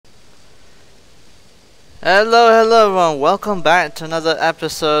Hello everyone, welcome back to another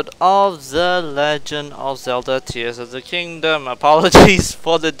episode of The Legend of Zelda Tears of the Kingdom. Apologies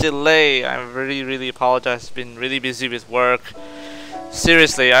for the delay, I really apologize, been really busy with work.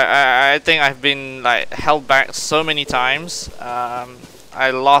 Seriously, I think I've been held back so many times. I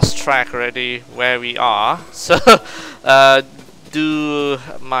lost track already where we are, so do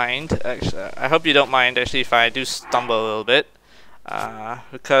mind, actually, I hope you don't mind actually if I do stumble a little bit,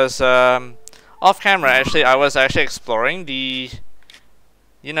 because off camera, actually, I was actually exploring the,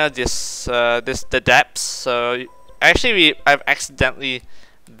 the depths. So actually, I've accidentally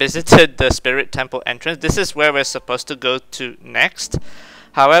visited the Spirit Temple entrance. This is where we're supposed to go to next.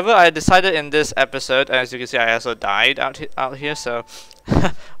 However, I decided in this episode, as you can see, I also died out here. So,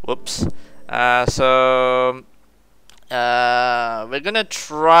 whoops. We're gonna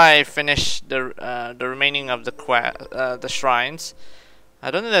try finish the remaining of the shrines. I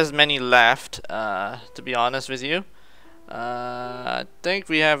don't think there's many left, to be honest with you. I think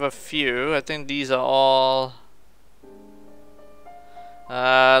we have a few. I think these are all.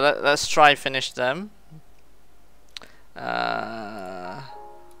 Let's try finish them.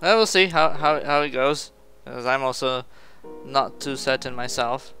 We'll see how it goes, because I'm also not too certain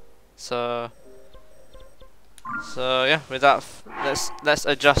myself. So yeah. Without let's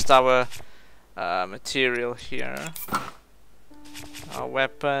adjust our material here. Our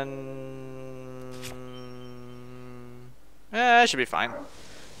weapon, it should be fine.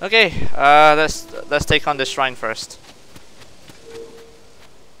 Okay, let's take on this shrine first.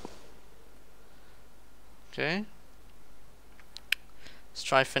 Okay, let's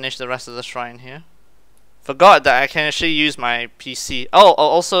try finish the rest of the shrine here. Forgot that I can actually use my PC. Oh,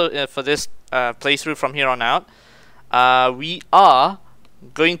 also for this playthrough from here on out, we are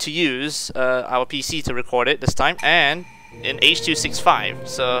going to use our PC to record it this time, and in H.265,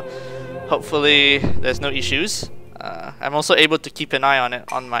 so hopefully there's no issues. I'm also able to keep an eye on it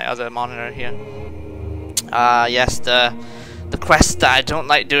on my other monitor here. Yes, the quest that I don't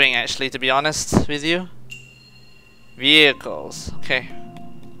like doing, actually, to be honest with you. Vehicles, okay.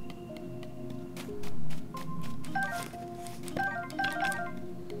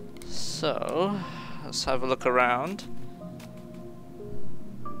 So let's have a look around.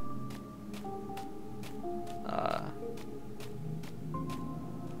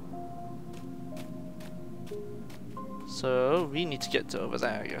 So we need to get to over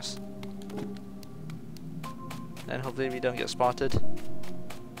there, I guess. And hopefully we don't get spotted.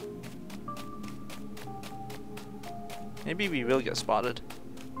 Maybe we will get spotted.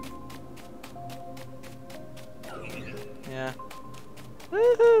 Yeah.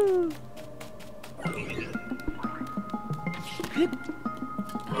 Woohoo!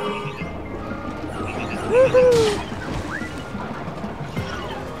 Woohoo!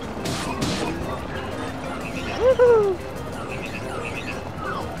 Woohoo!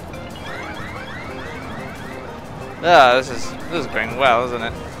 Yeah, this is going well, isn't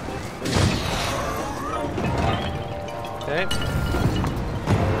it? Okay.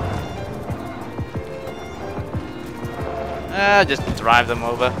 Just drive them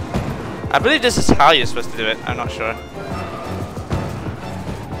over. I believe this is how you're supposed to do it. I'm not sure.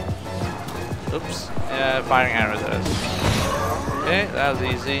 Oops. Yeah, firing arrows. Okay, that was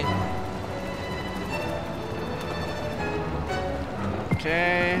easy.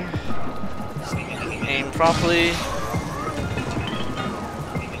 Okay. Aim properly.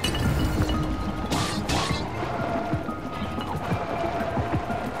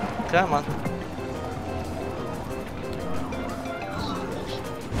 Come on.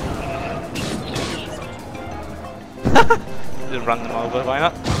 Just run them over, why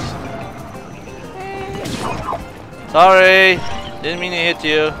not? Sorry! Didn't mean to hit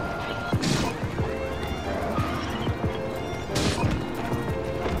you.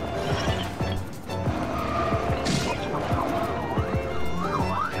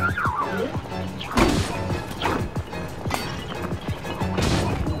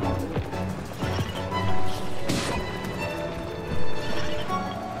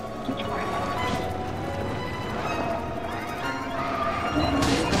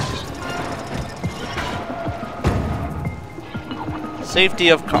 Safety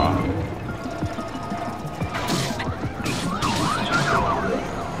of car.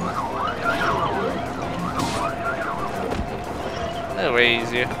 That's way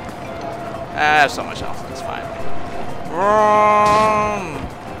easier. I have so much health, it's fine.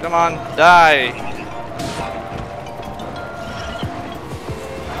 Come on, die.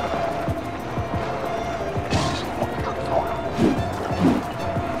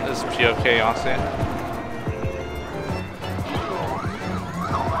 This is pure chaos here.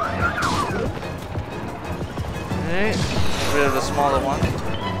 Okay, get rid of the smaller one.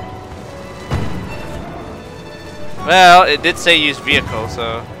 Well, it did say use vehicle,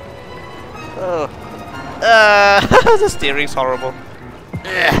 so... Oh. The steering's horrible.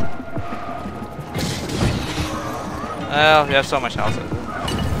 Ugh. Well, we have so much health.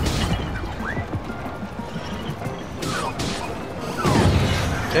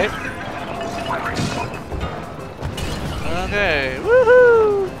 Okay. Okay,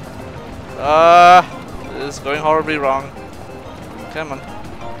 woohoo! This is going horribly wrong. Come on.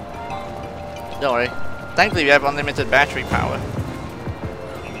 Don't worry. Thankfully, we have unlimited battery power.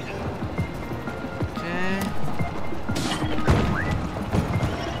 Okay.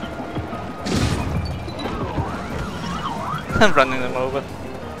 I'm running them over.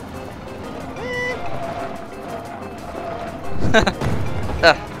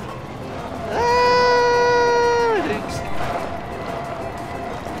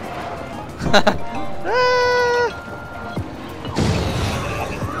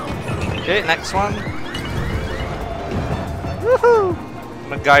 Okay, next one. Woohoo!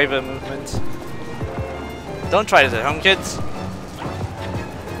 MacGyver movements. Don't try this at home, kids.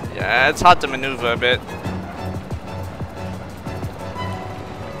 Yeah, it's hard to maneuver a bit.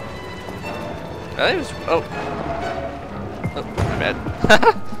 Oh. Oh, my bad.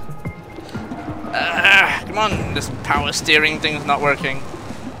 Come on, this power steering thing's not working.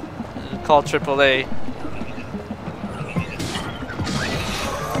 Call AAA.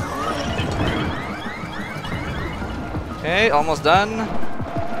 Okay, almost done.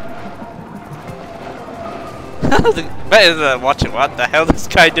 Bet is watching. What the hell is this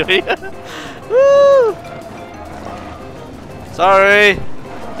guy doing? Woo! Sorry,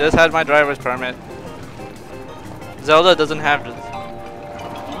 just had my driver's permit. Zelda doesn't have this.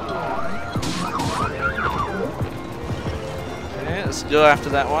 Okay, let's go after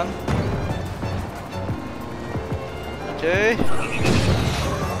that one. Okay.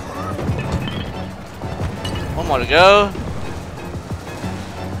 One more to go.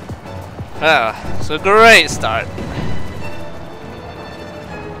 Ah, so great start.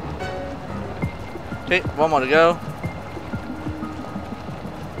 Okay, one more to go.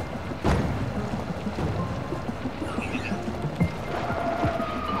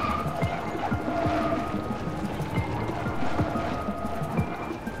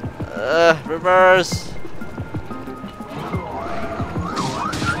 Reverse.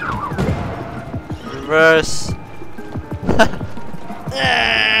 Reverse.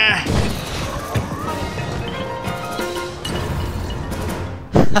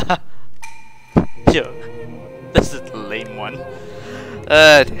 Yo, this is a lame one.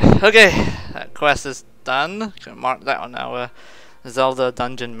 Okay, that quest is done. Can mark that on our Zelda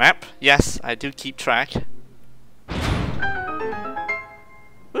dungeon map. Yes, I do keep track.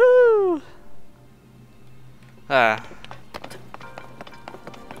 Woo!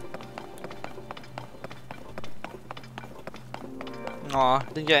 Aw,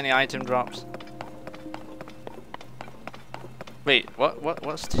 didn't get any item drops. Wait,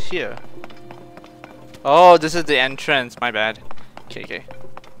 what's here? Oh, this is the entrance, my bad. Okay.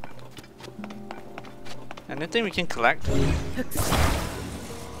 Anything we can collect?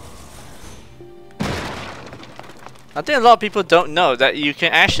 I think a lot of people don't know that you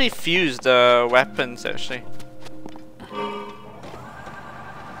can actually fuse the weapons actually.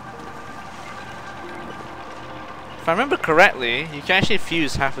 If I remember correctly, you can actually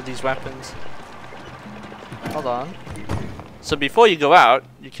fuse half of these weapons. Hold on. So before you go out,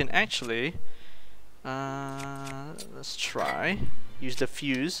 you can actually let's try use the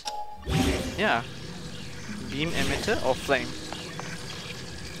fuse. Yeah. Beam emitter or flame.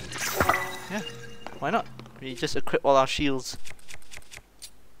 Yeah. Why not? We just equip all our shields.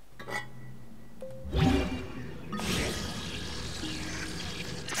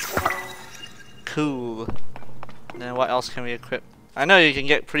 Cool. Then what else can we equip? I know you can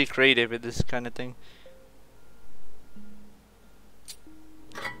get pretty creative with this kind of thing.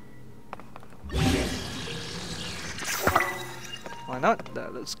 Why not?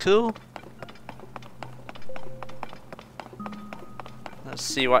 That looks cool. Let's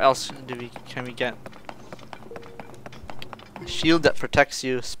see what else can we get. A shield that protects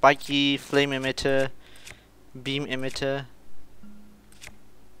you, spiky, flame emitter, beam emitter.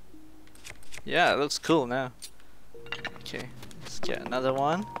 Yeah, it looks cool now. Okay, let's get another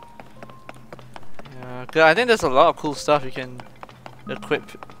one. I think there's a lot of cool stuff you can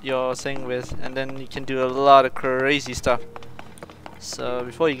equip your thing with, and then you can do a lot of crazy stuff. So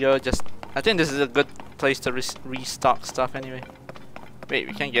before you go, I think this is a good place to restock stuff anyway. Wait,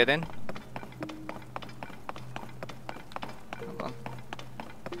 we can't get in? Hold on.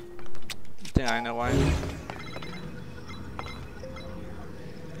 I think I know why.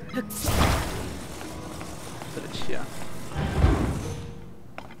 Put it here.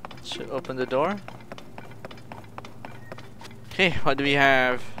 Should open the door. Okay, what do we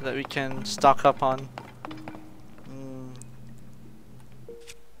have that we can stock up on?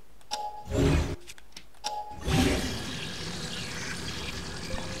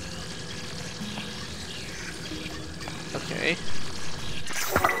 Okay.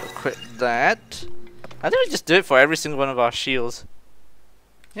 Quit that. I think we just do it for every single one of our shields.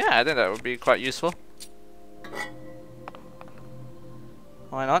 Yeah, I think that would be quite useful.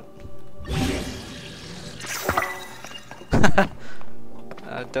 Why not?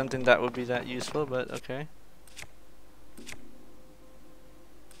 I don't think that would be that useful, but okay.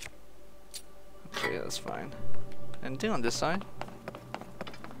 Okay, that's fine. Anything on this side?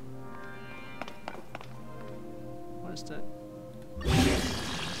 What is that?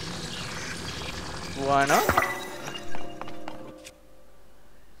 Why not?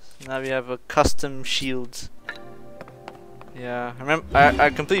 So now we have a custom shield. Yeah, I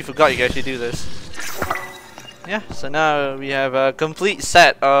completely forgot you can actually do this. Yeah, so now we have a complete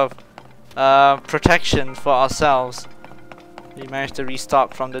set of protection for ourselves. We managed to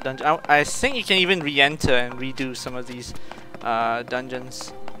restock from the dungeon. I think you can even re-enter and redo some of these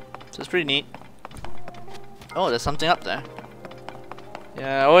dungeons. So it's pretty neat. Oh, there's something up there.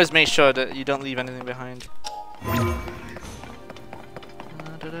 Yeah, always make sure that you don't leave anything behind.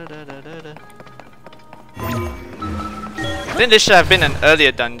 I think this should have been an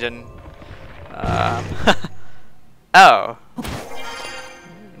earlier dungeon. Oh.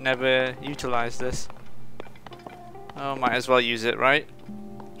 Never utilized this. Oh, might as well use it, right?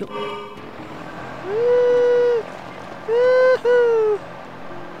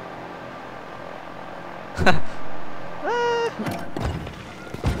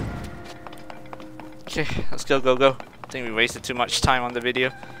 Okay, let's go. I think we wasted too much time on the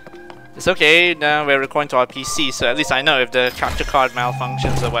video. It's okay, now we're recording to our PC, so at least I know if the capture card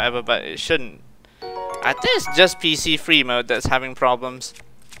malfunctions or whatever, but it shouldn't. I think it's just PC free mode that's having problems.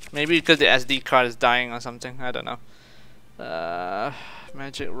 Maybe because the SD card is dying or something, I don't know.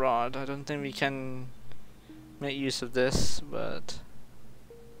 Magic rod, I don't think we can make use of this, but...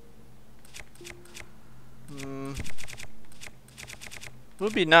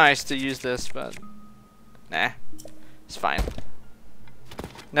 would be nice to use this, but... nah, it's fine.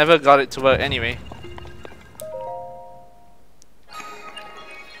 Never got it to work anyway.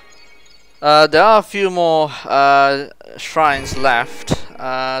 There are a few more shrines left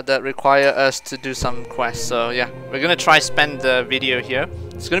that require us to do some quests, so yeah, we're gonna try spend the video here.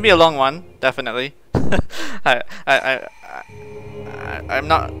 It's gonna be a long one, definitely. I'm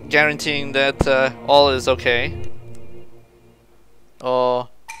not guaranteeing that all is okay or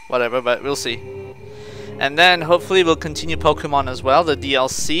whatever, but we'll see. And then hopefully we'll continue Pokemon as well, the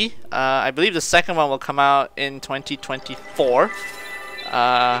DLC. I believe the second one will come out in 2024,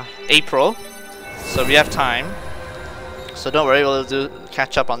 April. So we have time. So don't worry, we'll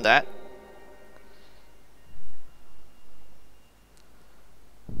catch up on that.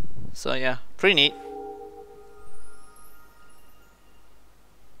 So yeah, pretty neat.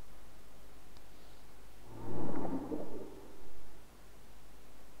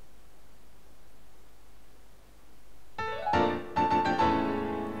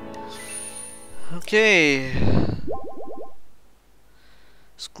 Okay.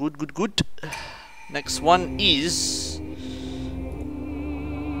 It's good. Next one is...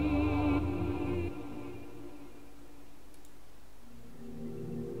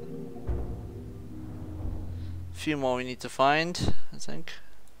 a few more we need to find, I think.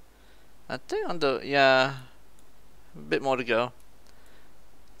 I think on the... yeah, a bit more to go.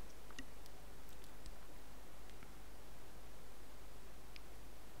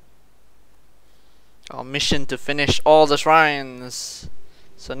 Our mission to finish all the shrines.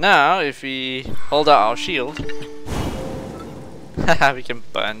 So now, if we hold out our shield, we can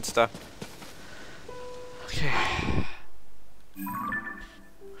burn stuff. Okay.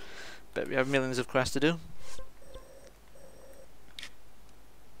 Bet we have millions of quests to do.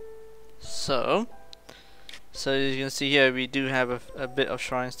 So as you can see here, we do have a bit of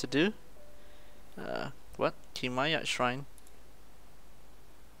shrines to do. What? Kimayat Shrine.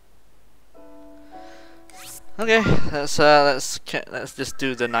 Okay, let's just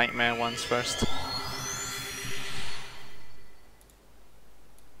do the nightmare ones first.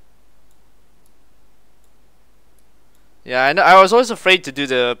 Yeah, I know. I was always afraid to do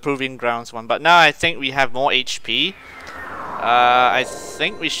the proving grounds one, but now I think we have more HP. I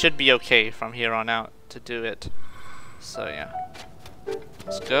think we should be okay from here on out to do it. So yeah,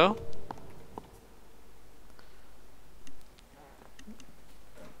 let's go.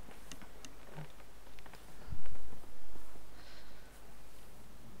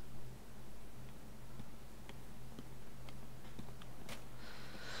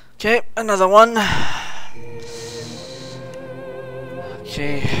 Okay, another one.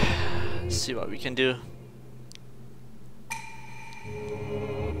 Okay, let's see what we can do.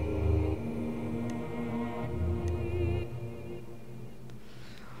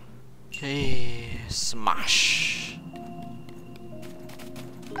 Okay, smash.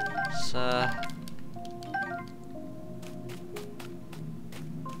 So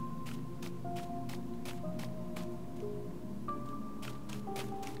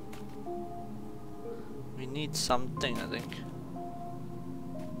we need something, I think.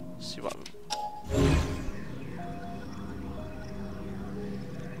 Let's see what.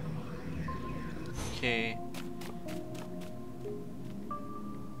 Okay.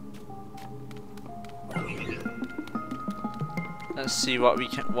 Let's see what we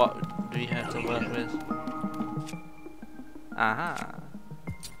can. What do we have to work with? Aha.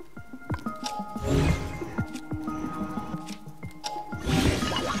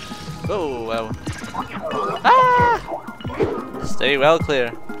 Oh well. Ah! Stay well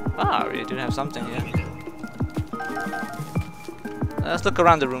clear. Ah, we do have something here. Let's look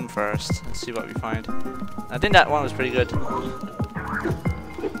around the room first and see what we find. I think that one was pretty good.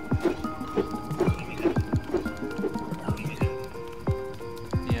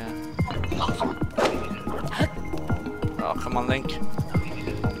 Yeah. Oh, come on, Link.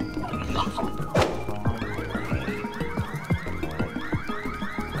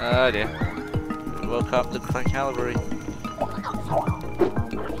 Oh dear. We woke up the cavalry.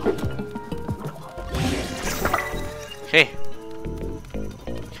 Okay.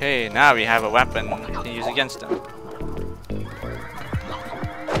 Okay, now we have a weapon to use against them.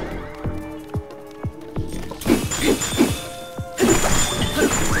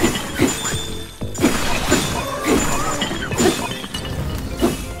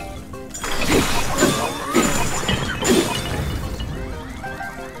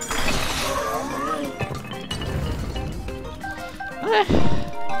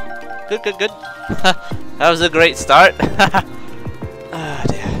 Good. That was a great start. Oh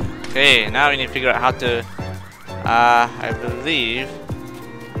dear. Okay, now we need to figure out how to. I believe.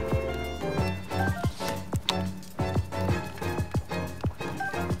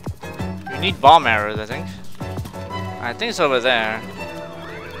 We need bomb arrows, I think. I think it's over there.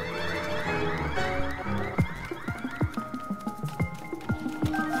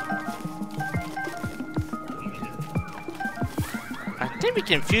 I think we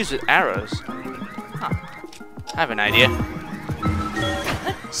can fuse with arrows. Huh. I have an idea.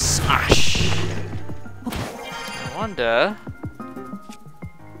 Smash! I wonder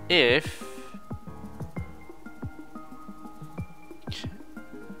if...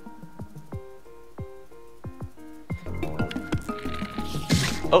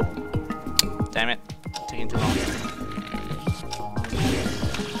 Oh! Damn it. Taking too long.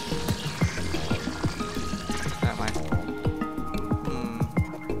 Never mind.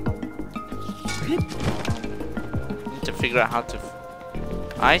 Need to figure out how to...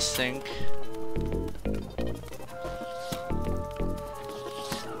 I think...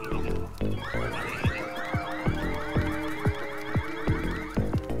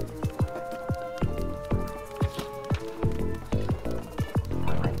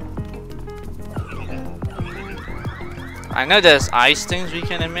 I know there's ice things we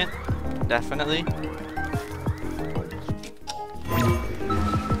can emit, definitely.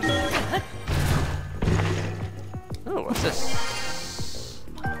 Oh, what's this?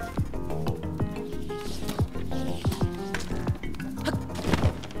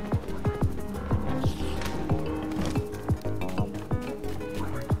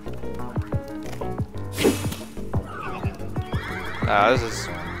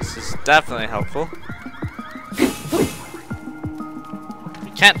 This is definitely helpful.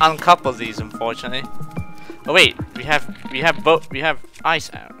 Can't uncouple these, unfortunately. Oh wait, we have both. We have ice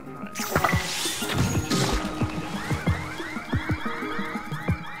arrow. Right.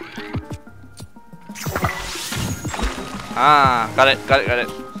 Ah, got it.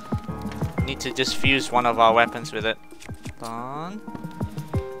 Need to just fuse one of our weapons with it. Done.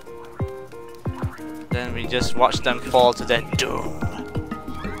 Then we just watch them fall to their doom.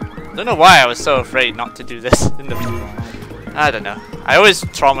 Don't know why I was so afraid not to do this in the. I don't know. I always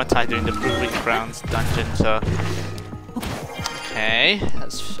traumatized doing the Proving Grounds dungeon, so... Okay,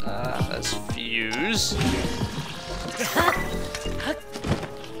 let's fuse.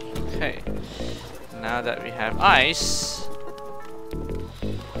 Okay, now that we have ice...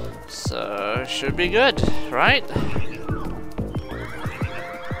 So, should be good, right?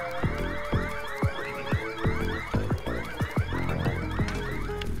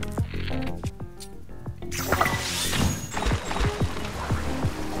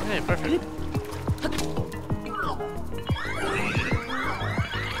 Okay, perfect.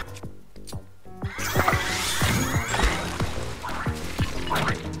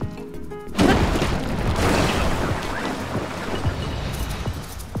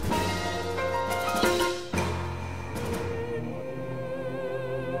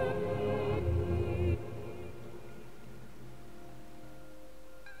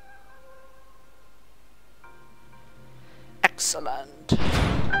 Excellent.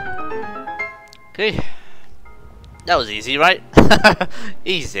 Okay. That was easy, right?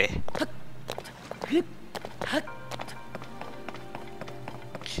 Easy.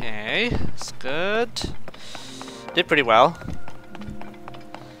 Okay, that's good. Did pretty well.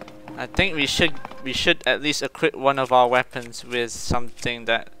 I think we should at least equip one of our weapons with something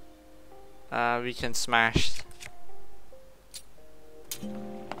that we can smash.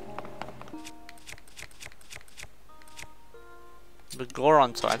 The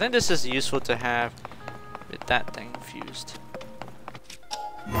Goron sword. I think this is useful to have with that thing fused.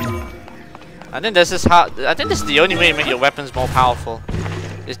 I think this is the only way to make your weapons more powerful.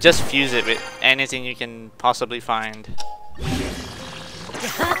 Is just fuse it with anything you can possibly find.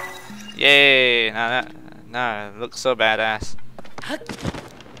 Yay! Now it looks so badass.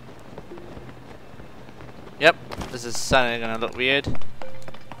 Yep, this is suddenly gonna look weird.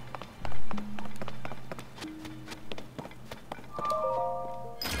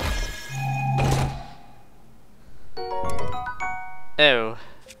 Oh.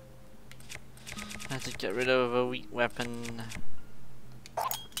 I have to get rid of a weak weapon.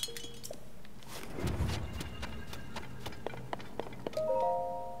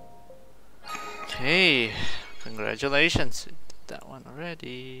 Okay, congratulations. You did that one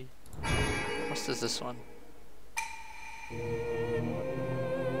already. What's this one?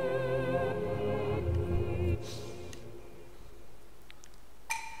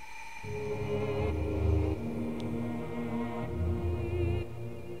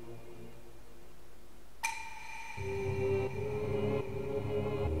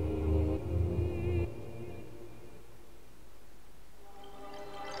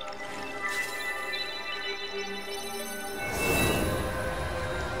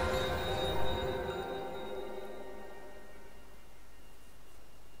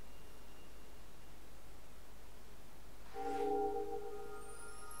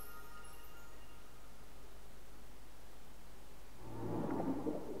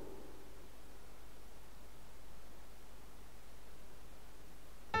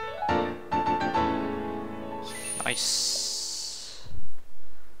 Nice.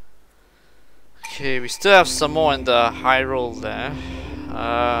 Okay, we still have some more in the high roll there.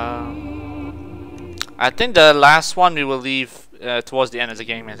 I think the last one we will leave towards the end of the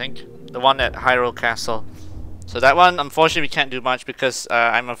game, I think. The one at Hyrule Castle. So that one, unfortunately, we can't do much because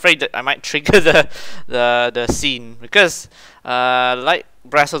I'm afraid that I might trigger the scene. Because, like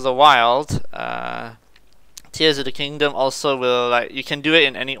Breath of the Wild, Tears of the Kingdom also will, like, you can do it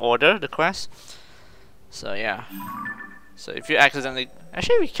in any order, the quest. So yeah. So if you accidentally...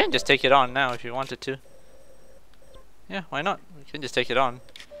 Actually, we can just take it on now if you wanted to. Yeah, why not? We can just take it on.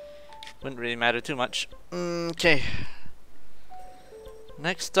 Wouldn't really matter too much. Okay.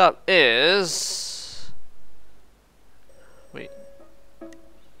 Next up is... Wait.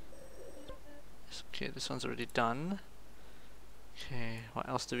 Okay, this one's already done. Okay, what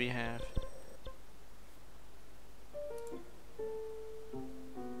else do we have?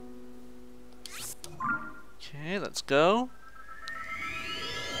 Okay, let's go.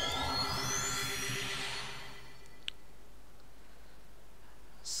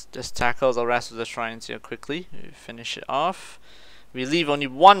 Let's just tackle the rest of the shrines here quickly. We finish it off. We leave only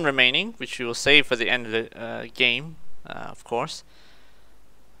one remaining, which we will save for the end of the game, of course.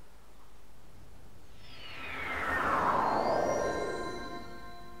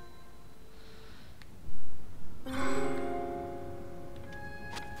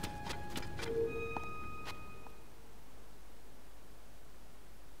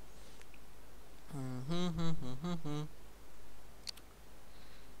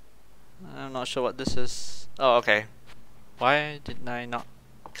 I'm not sure what this is. Oh, okay. Why didn't I not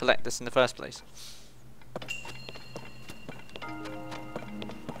collect this in the first place?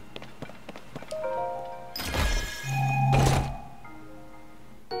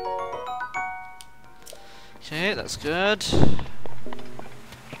 Okay, that's good.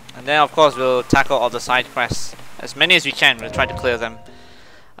 And then of course we'll tackle all the side quests. As many as we can, we'll try to clear them.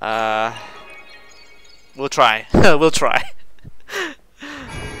 We'll try. We'll try.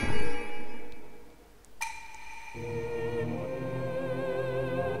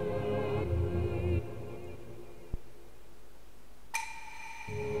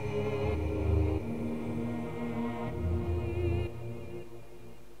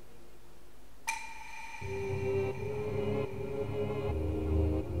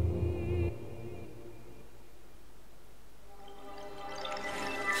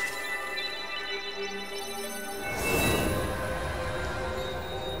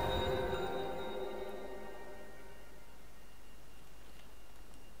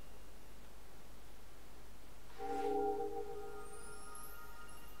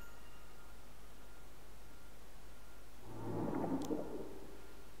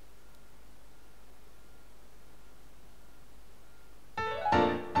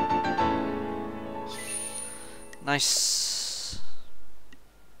 Nice.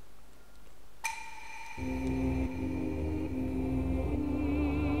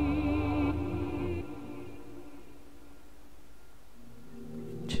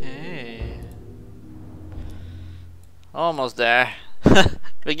 Okay. Almost there.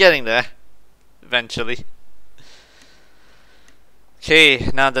 We're getting there. Eventually. Okay,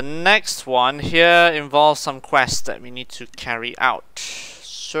 now the next one here involves some quests that we need to carry out.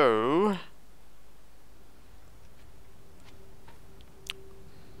 So...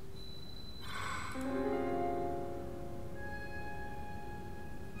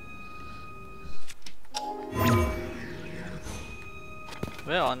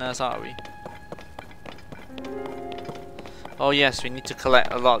 where on earth are we? Oh yes, we need to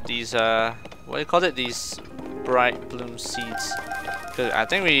collect a lot of these, what do you call it? These bright bloom seeds. Cause I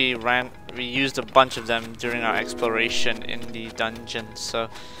think we used a bunch of them during our exploration in the dungeon, so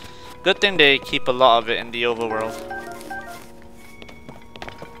good thing they keep a lot of it in the overworld.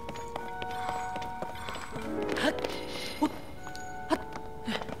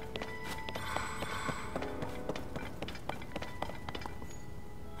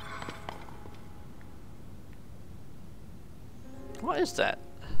 What is that?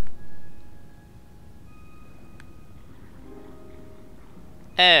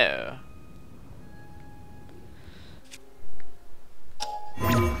 Oh.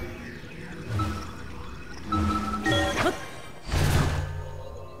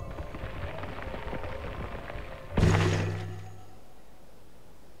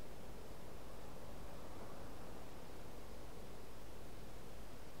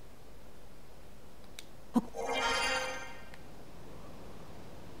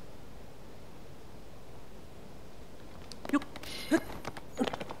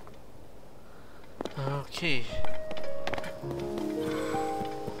 Okay.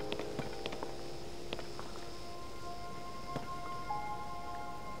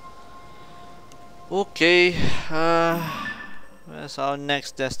 Okay, where's our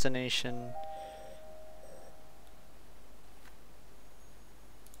next destination?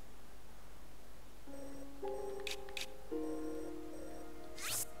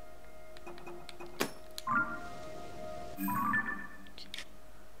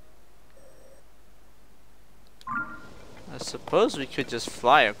 I suppose we could just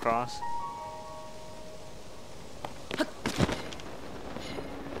fly across.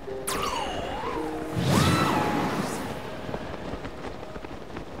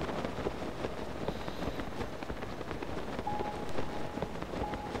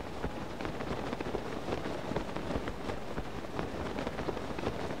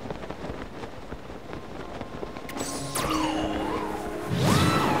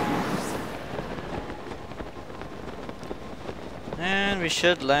 And we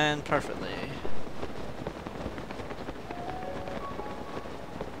should land perfectly.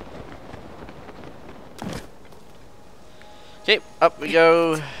 Okay, up we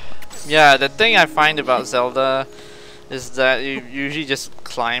go. Yeah, the thing I find about Zelda is that you usually just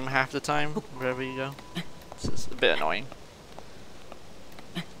climb half the time wherever you go. It's just a bit annoying.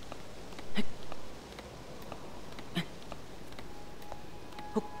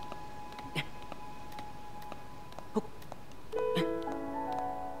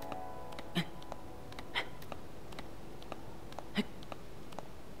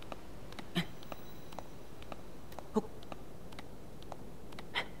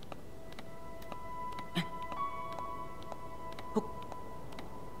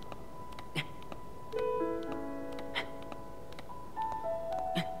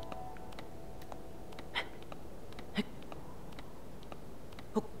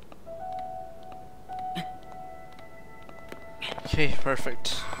 Okay,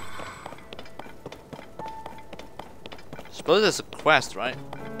 perfect. Suppose there's a quest, right?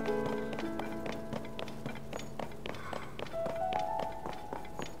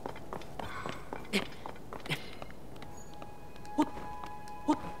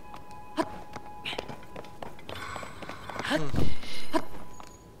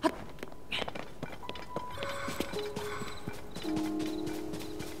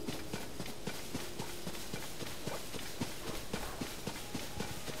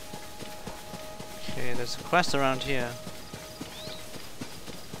 Okay, there's a quest around here.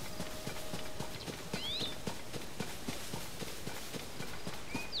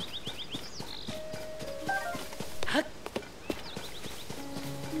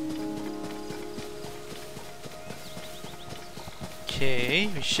 Okay,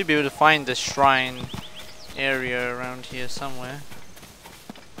 we should be able to find the shrine area around here somewhere.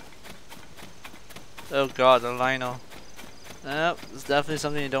 Oh god, a lino. Nope, it's definitely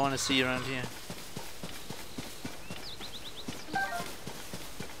something you don't want to see around here.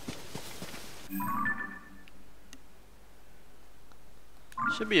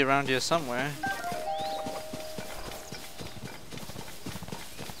 Should be around here somewhere.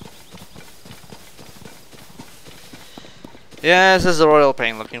 Yes, this is a royal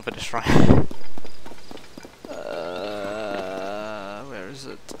pain looking for the shrine. Where is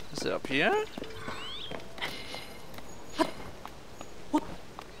it? Is it up here?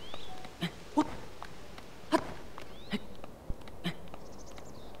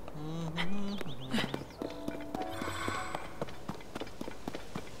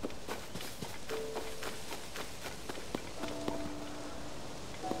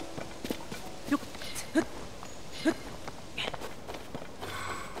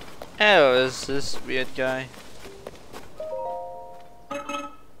 Oh, is this weird guy?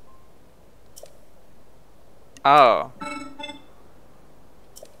 Oh.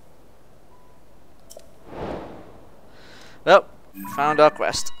 Well, found our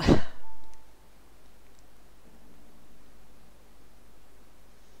quest.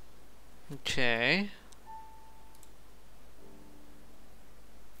 Okay.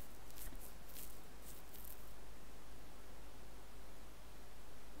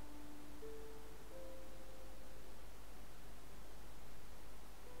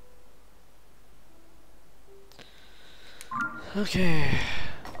 Okay.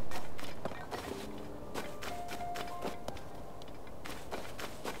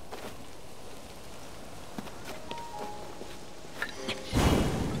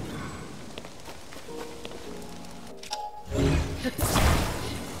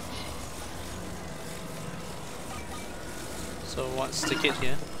 So what's the kit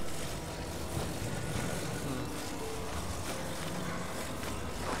here?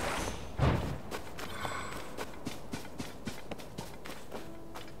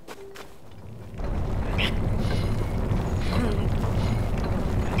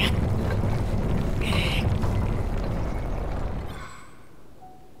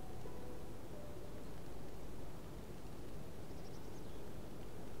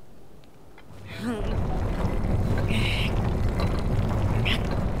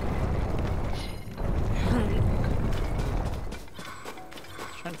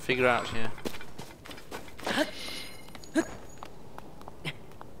 Trying to figure out here.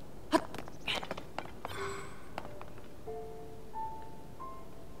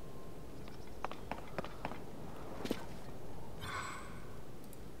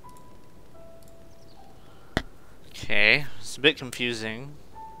 Okay, it's a bit confusing.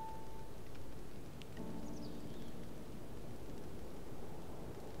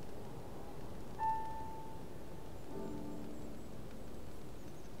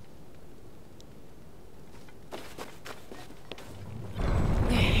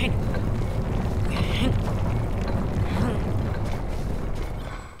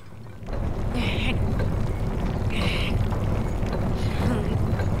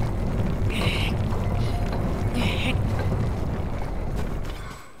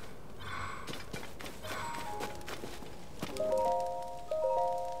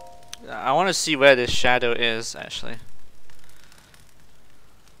 I want to see where this shadow is, actually.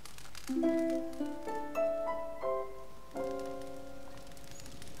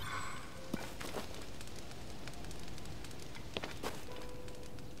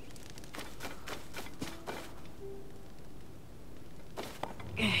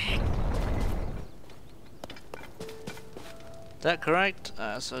 Is that correct?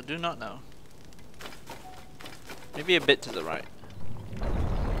 So I do not know. Maybe a bit to the right.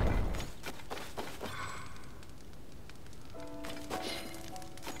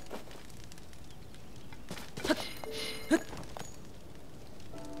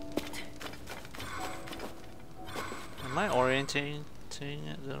 Am I orientating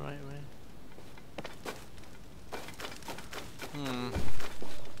it the right way?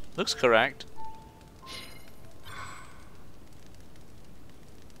 Looks correct.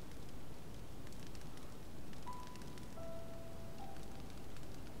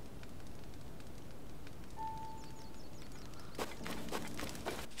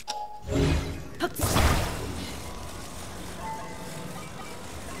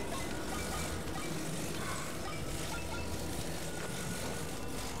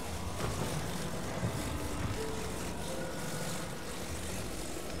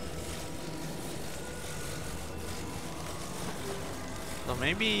 So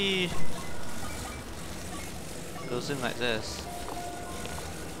maybe it goes in like this.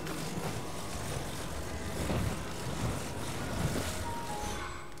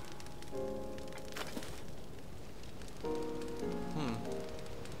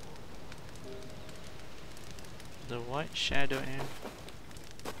 The white shadow in.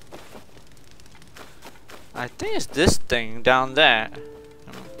 I think it's this thing down there.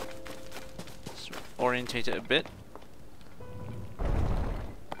 orientate it a bit.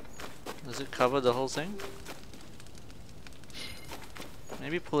 Does it cover the whole thing?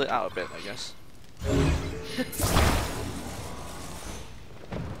 Maybe pull it out a bit, I guess.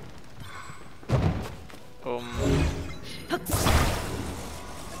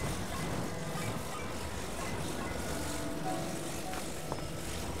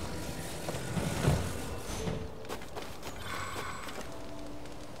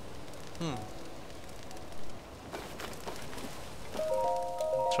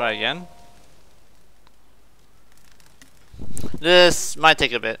 Try again. This might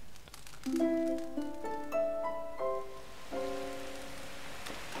take a bit.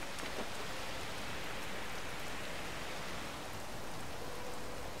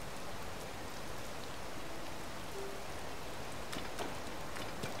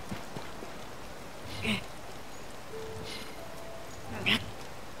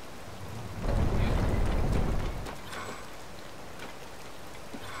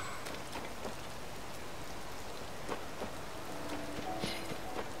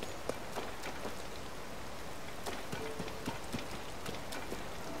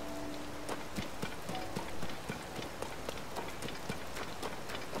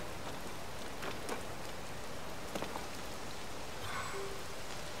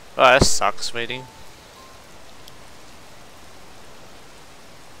 Oh, that sucks waiting.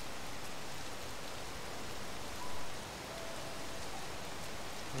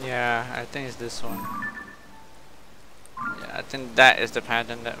 Yeah, I think it's this one. Yeah, I think that is the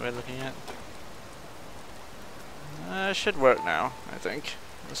pattern that we're looking at. It should work now, I think.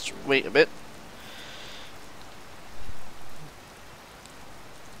 Let's wait a bit.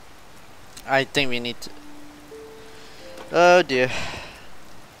 I think we need to... Oh dear.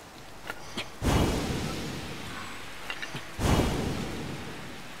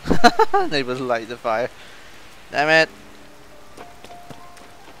 They will light the fire. Damn it.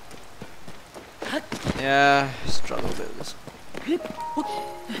 Yeah, struggle a bit with this.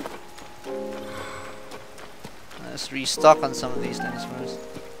 Let's restock on some of these things first.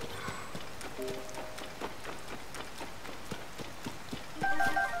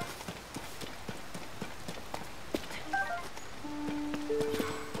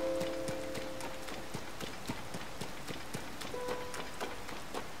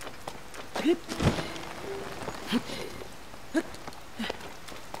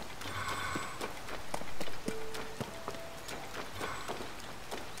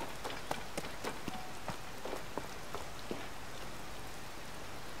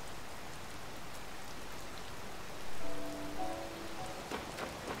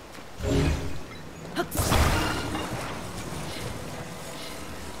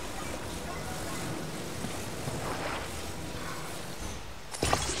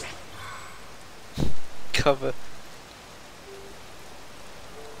 Cover.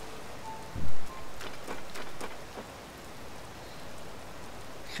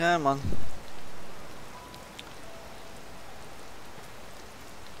 Come on.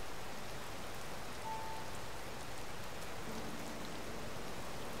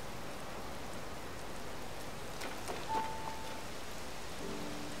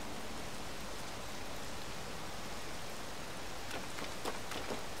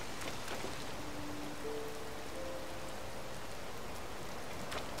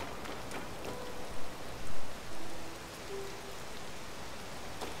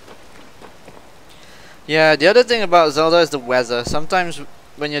 Yeah, the other thing about Zelda is the weather. Sometimes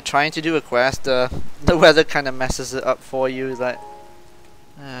when you're trying to do a quest, the weather kind of messes it up for you. It's like,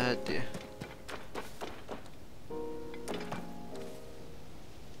 ah dear.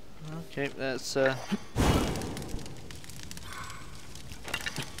 Okay, let's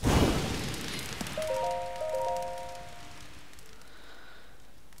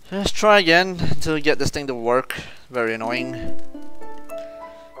let's try again until we get this thing to work. Very annoying.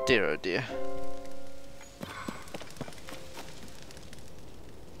 Dear oh dear.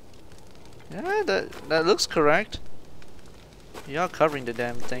 Yeah, that looks correct. You are covering the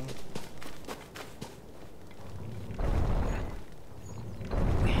damn thing.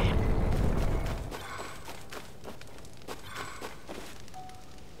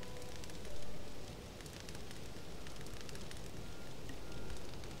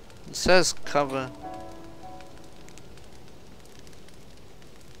 It says cover.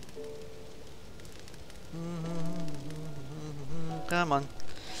 Come on.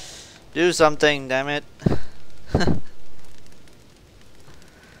 Do something, damn it.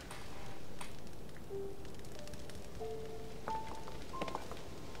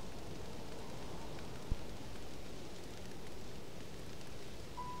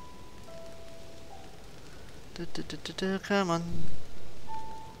 Come on.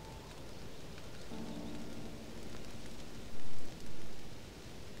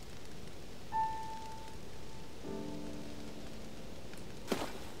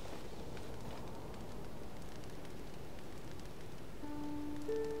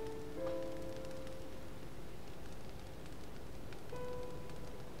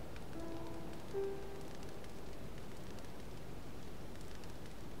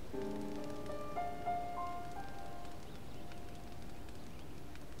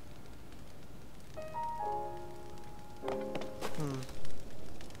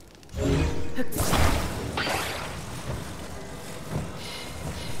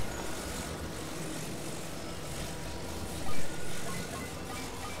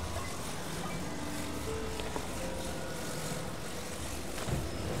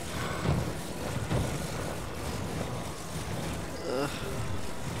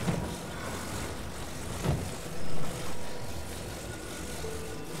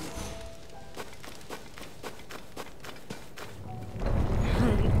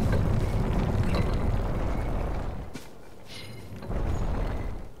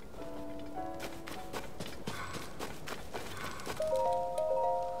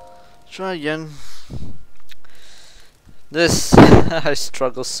 Try again. This I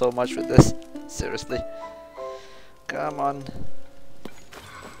struggle so much with this. Seriously. Come on.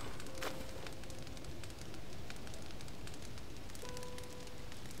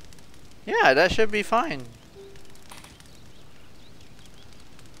 Yeah, that should be fine.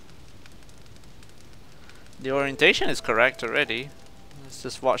 The orientation is correct already. Let's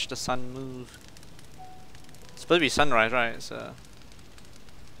just watch the sun move. It's supposed to be sunrise, right? So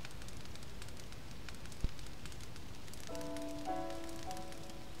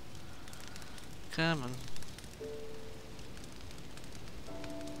come on.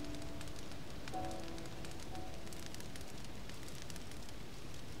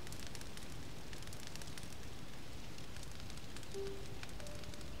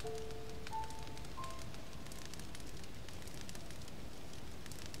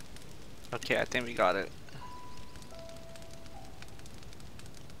 Okay, I think we got it.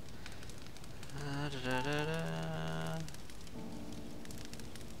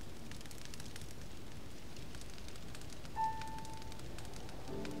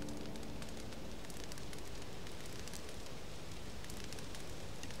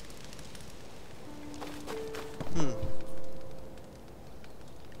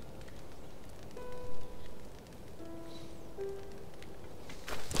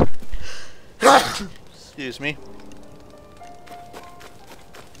 Excuse me.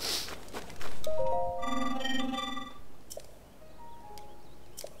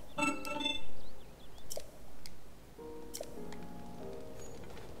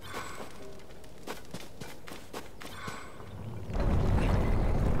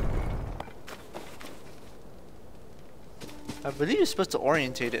 I believe you're supposed to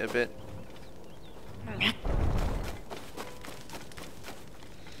orientate it a bit.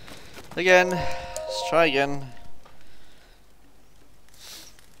 Again, let's try again.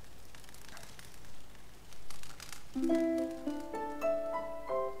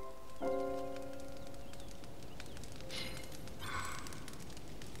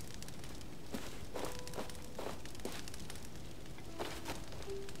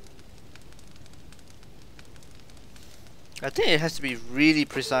 I think it has to be really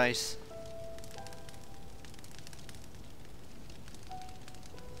precise.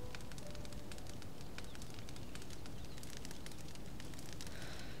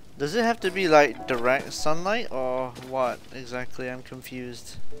 Does it have to be like direct sunlight or what exactly? I'm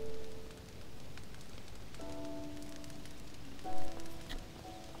confused.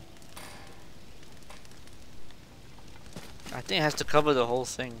 I think it has to cover the whole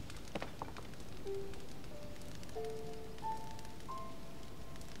thing.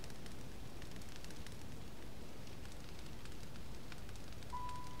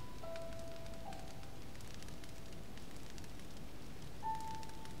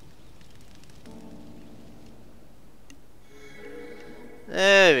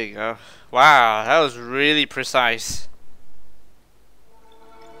 There we go. Wow, that was really precise.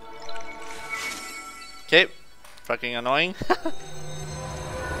 Okay, fucking annoying.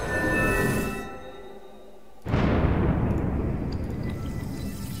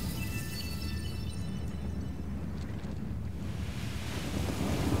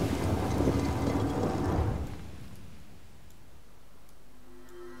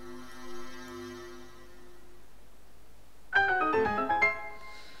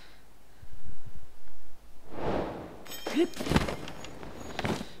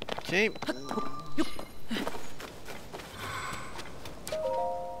 Okay.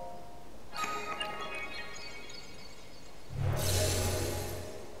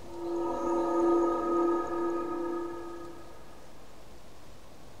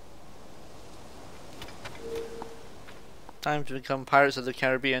 Time to become Pirates of the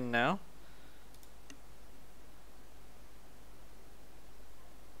Caribbean now.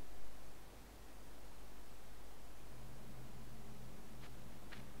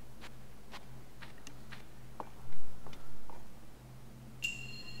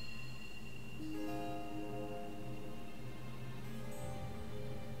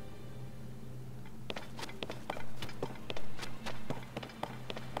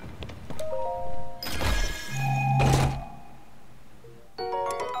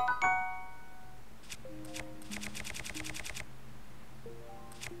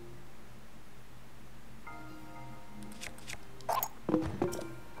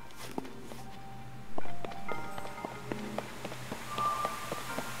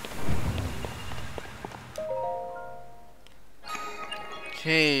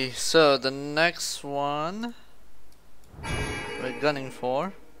 Okay, so the next one we're gunning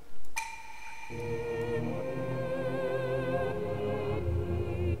for.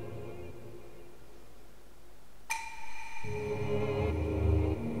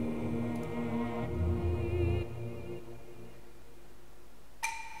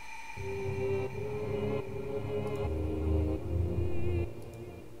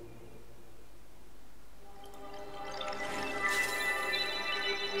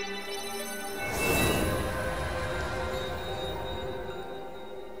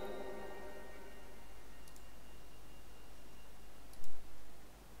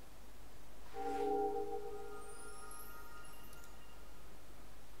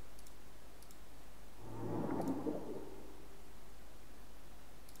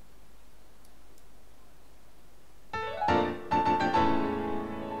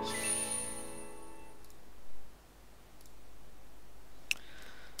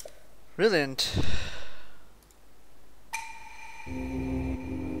 Brilliant.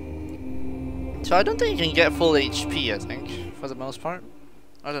 So I don't think you can get full HP, I think, for the most part.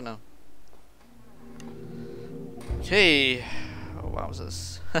 I don't know. Okay. Oh,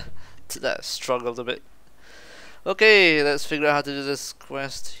 wowzers. That struggled a bit. Okay, let's figure out how to do this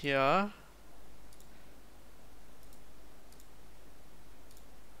quest here.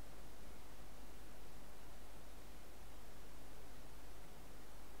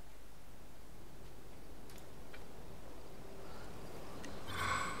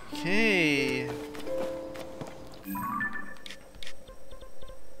 Okay.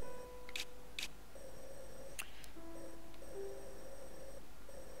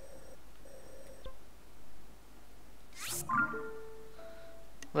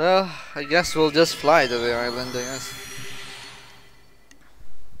 Well, I guess we'll just fly to the island, I guess.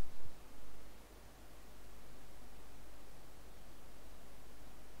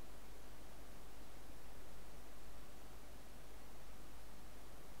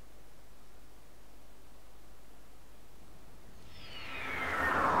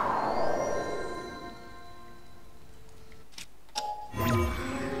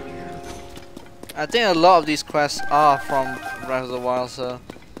 I think a lot of these quests are from Breath of the Wild, so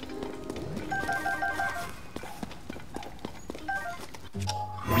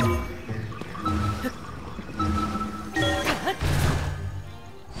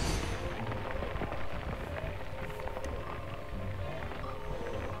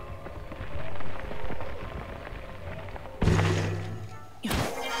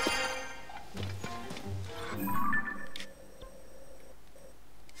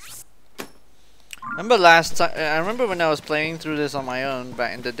I remember when I was playing through this on my own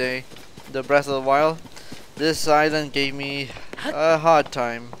back in the day, the Breath of the Wild, this island gave me a hard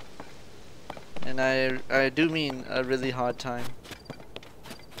time. And I do mean a really hard time.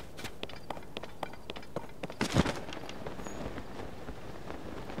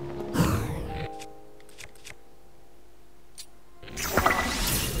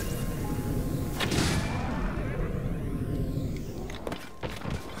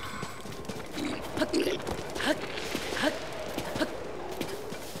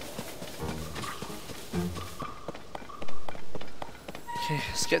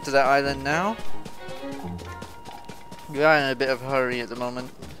 Let's get to that island now. We are in a bit of a hurry at the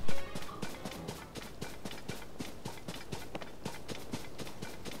moment.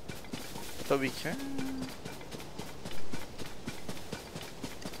 But we can.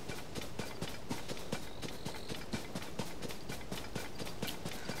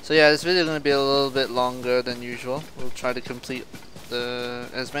 So yeah, this video is going to be a little bit longer than usual. We'll try to complete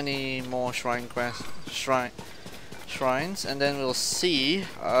as many more shrines, and then we'll see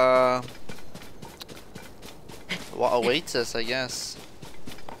what awaits us, I guess.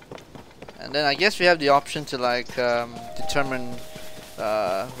 And then I guess we have the option to like determine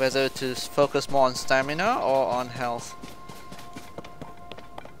whether to focus more on stamina or on health.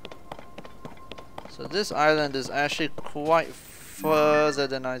 So this island is actually quite further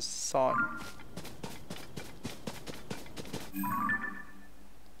than I thought.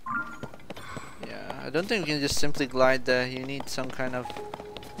 Yeah, I don't think we can just simply glide there. You need some kind of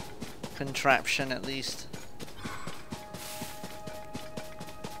contraption at least.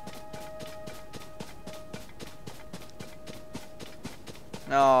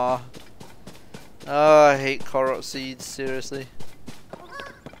 Oh, I hate Korok seeds, seriously.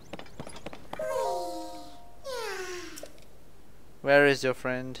 Where is your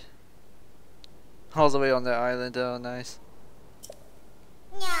friend? All the way on the island, oh nice.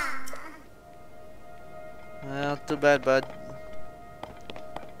 Well, too bad, bud.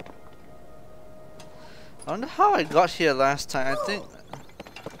 I wonder how I got here last time. I think...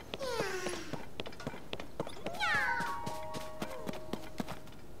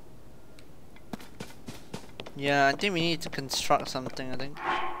 Yeah, I think we need to construct something, I think.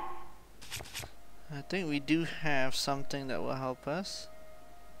 I think we do have something that will help us.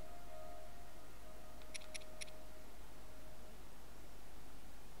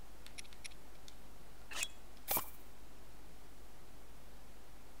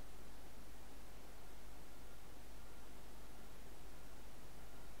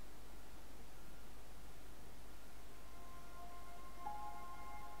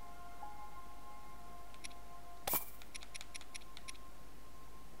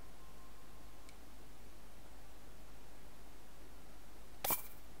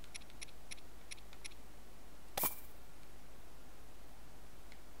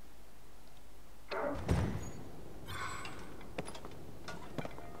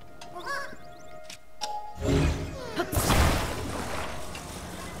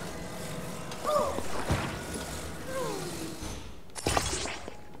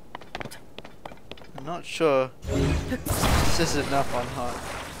 Not sure this is enough on hard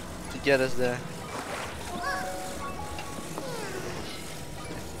to get us there.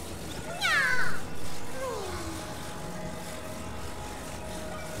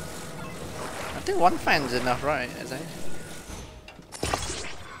 I think one fan's enough, right? I think.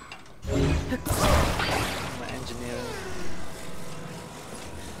 My engineering.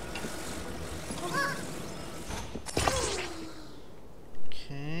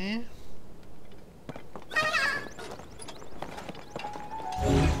 Okay.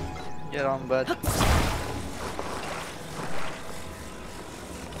 Get on, bud.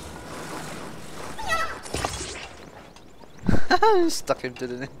 Stuck him to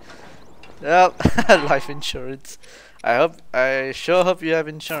the... Well, life insurance. I sure hope you have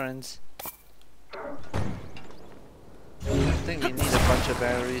insurance. I think we need a bunch of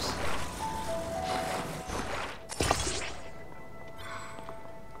batteries.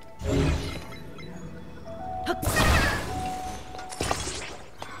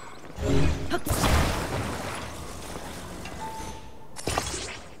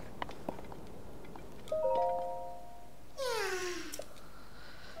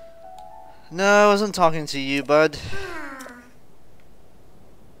 No, I wasn't talking to you, bud.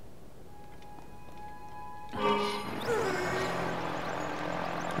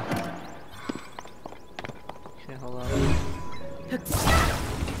 Okay, hold on.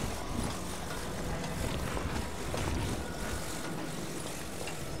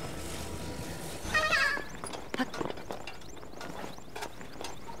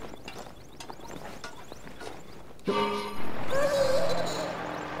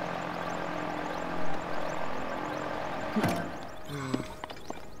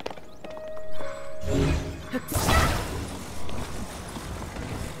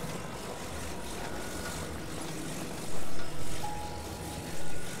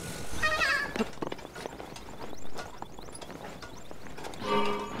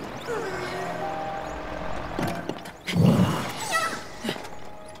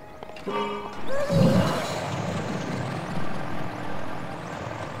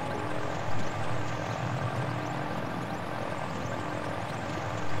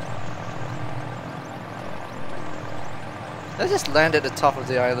 Let's just land at the top of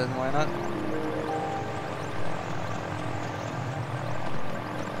the island, why not?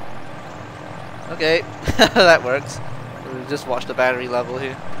 Okay, that works. We'll just watch the battery level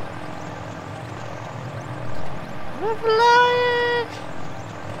here. We're flying!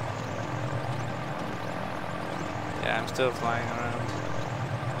 Yeah, I'm still flying around.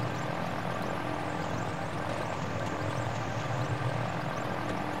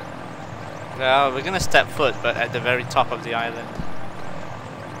 Well, we're gonna step foot, but at the very top of the island.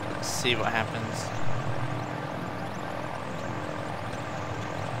 Let's see what happens.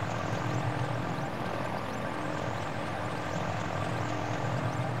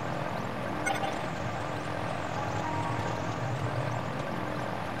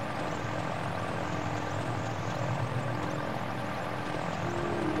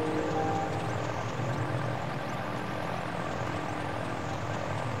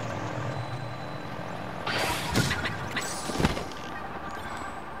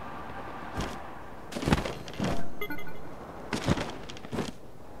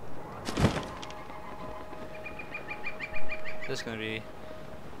 This is gonna be...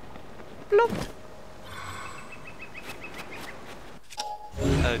 Bloop.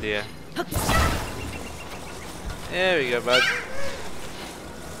 Oh dear. There we go, bud.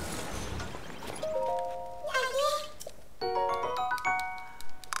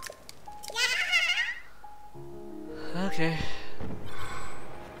 Okay.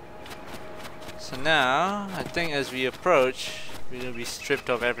 So now, I think as we approach, we'll be stripped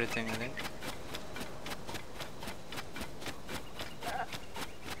of everything, I think.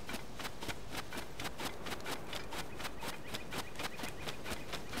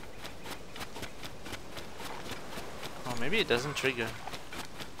 Oh, maybe it doesn't trigger.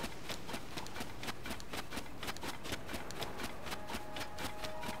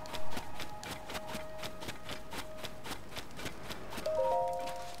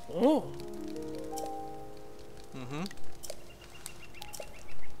 Oh.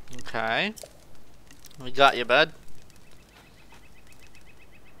 Okay. We got you, bud.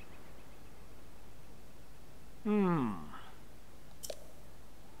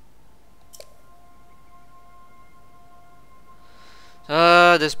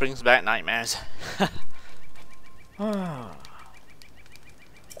 This brings back nightmares.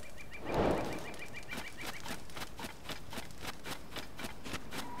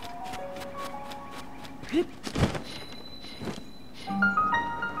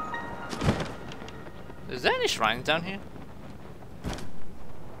 Is there any shrines down here?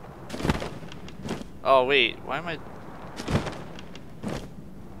 Oh wait, why am I...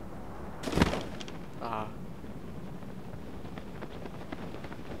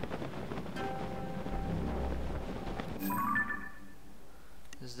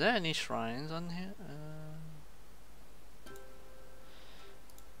 Is there any shrines on here?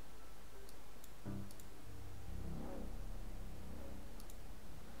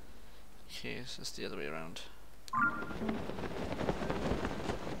 Okay, so it's the other way around.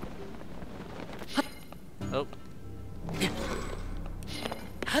 Oh.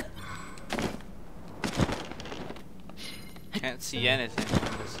 Can't see anything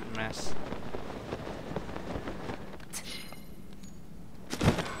in this mess.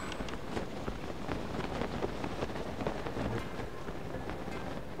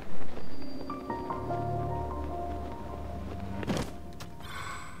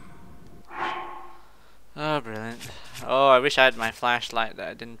 Oh, brilliant. Oh, I wish I had my flashlight that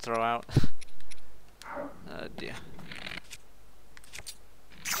I didn't throw out. Oh dear.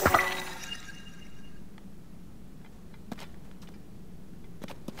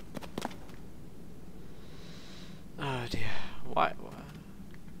 Oh dear. Why?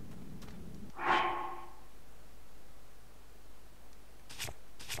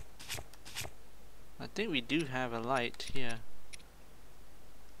 I think we do have a light here.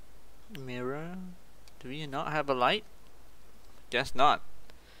 Mirror? Do we not have a light? Guess not.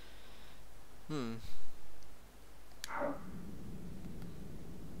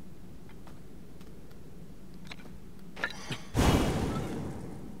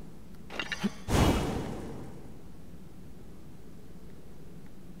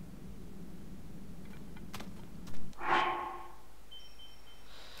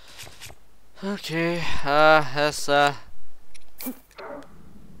 Okay, let's okay.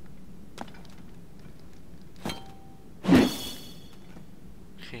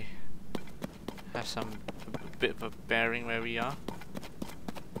 Have some bit of a bearing where we are.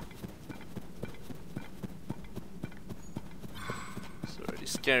 It's already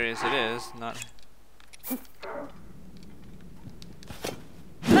scary as it is, not...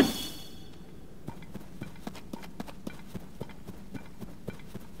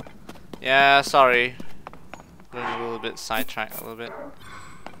 Yeah, sorry. Going a little bit sidetracked a little bit.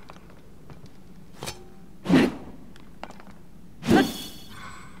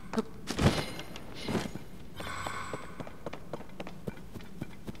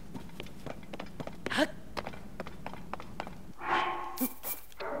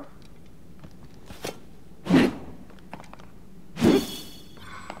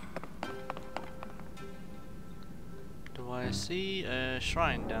 Do I see a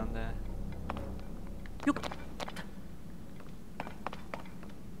shrine down there? Oops.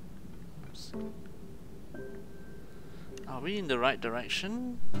 Are we in the right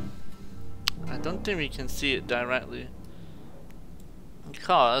direction? I don't think we can see it directly,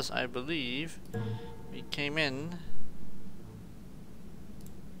 because I believe we came in.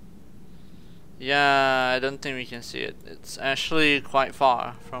 Yeah, I don't think we can see it. It's actually quite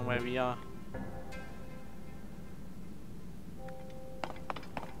far from where we are.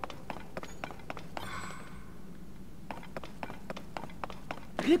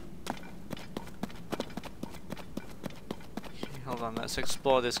 hold on, let's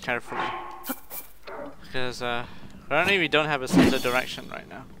explore this carefully. Because currently we don't have a sense of direction right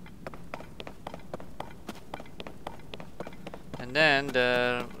now. And then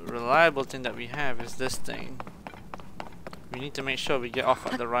the reliable thing that we have is this thing. We need to make sure we get off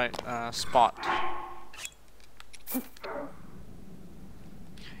at the right spot.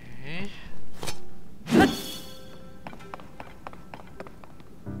 Okay.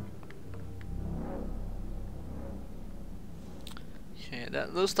 Okay,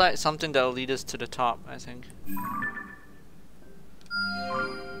 that looks like something that will lead us to the top, I think.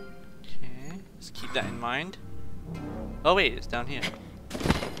 Okay, let's keep that in mind. Oh wait, it's down here.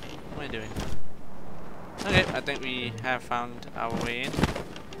 What am I doing? Okay, I think we have found our way in.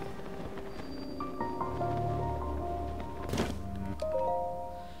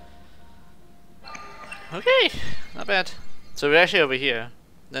 Okay, not bad. So we're actually over here.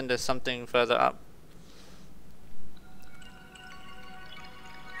 Then there's something further up.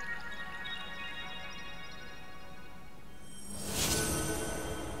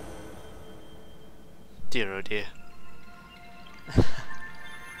 Dear oh dear.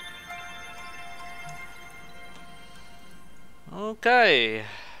 Okay.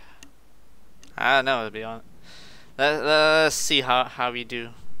 I don't know, to be honest. Let's see how we do.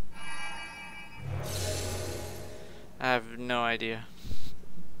 I have no idea.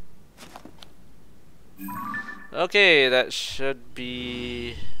 Okay, that should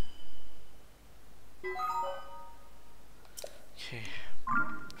be... Okay.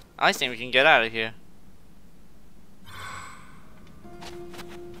 I think we can get out of here.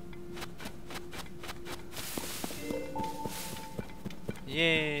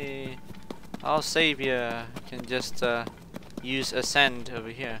 Yay! Our savior can just use ascend over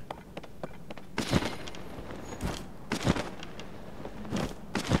here.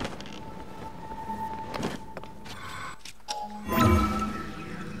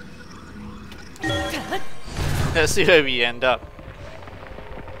 Let's see where we end up.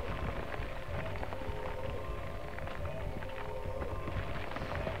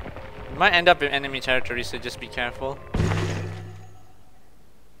 We might end up in enemy territory, so just be careful.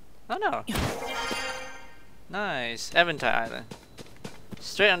 Oh no! Nice! Eventide Island.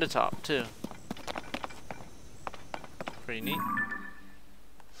 Straight on the top, too. Pretty neat.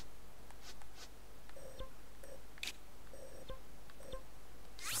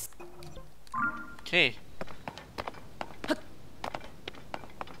 Okay.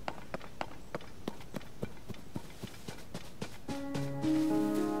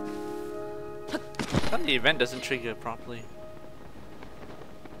 The event doesn't trigger properly.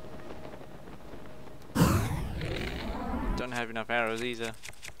 Don't have enough arrows either.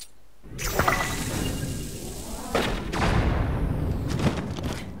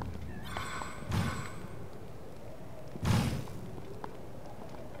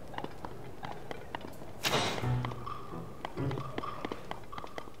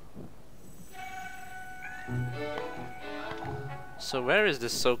 So where is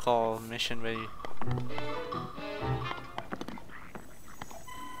this so-called mission where you...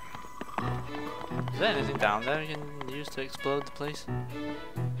 Is there anything down there we can use to explode the place?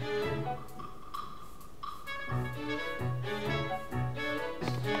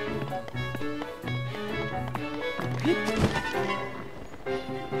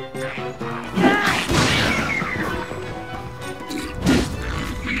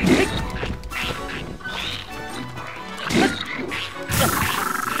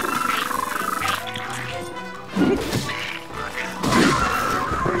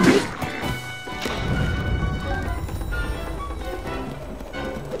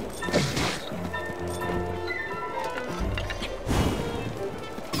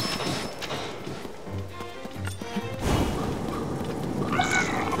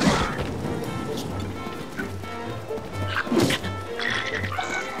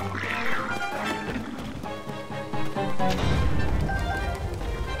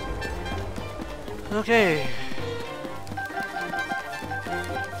 Okay.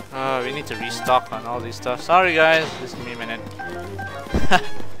 We need to restock on all these stuff. Sorry guys, just give me a minute.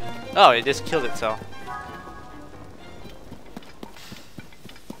 Oh, it just killed itself.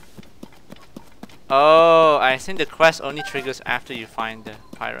 Oh, I think the quest only triggers after you find the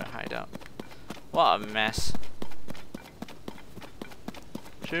pirate hideout. What a mess.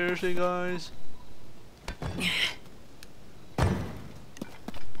 Seriously guys?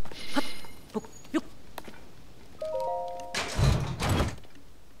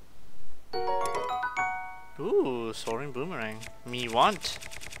 Ooh, soaring boomerang. Me want.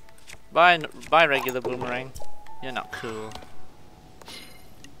 Buy regular boomerang. You're not cool.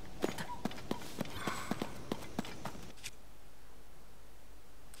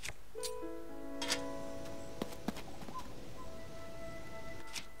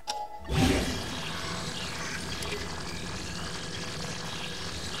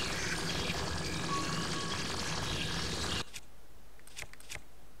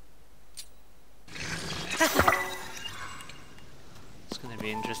 gonna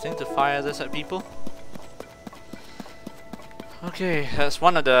be interesting to fire this at people. Okay, that's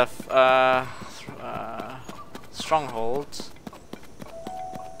one of the strongholds.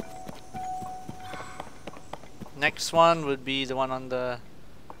 Next one would be the one on the,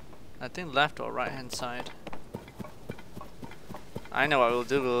 I think, left or right hand side. I know what we'll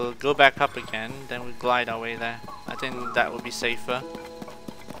do, we'll go back up again, then we'll glide our way there. I think that would be safer.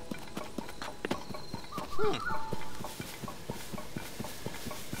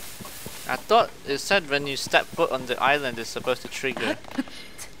 I thought it said when you step foot on the island it's supposed to trigger.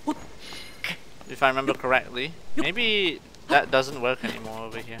 If I remember correctly. Maybe that doesn't work anymore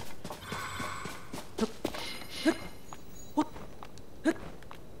over here.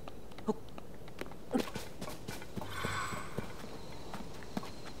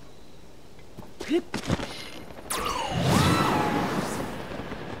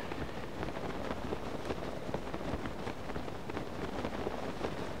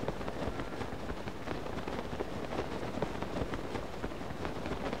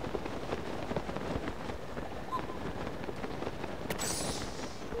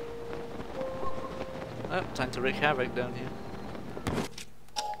 Oh, time to wreak havoc down here.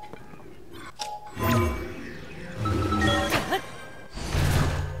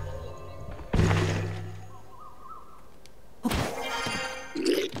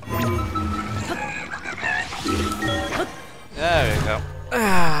 There we go.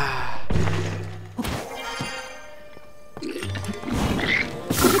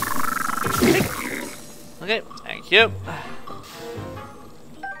 Okay, thank you.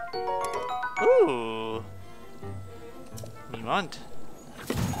 Ooh. You want?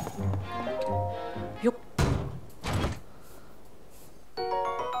 Yup.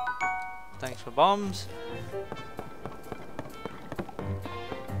 Thanks for bombs.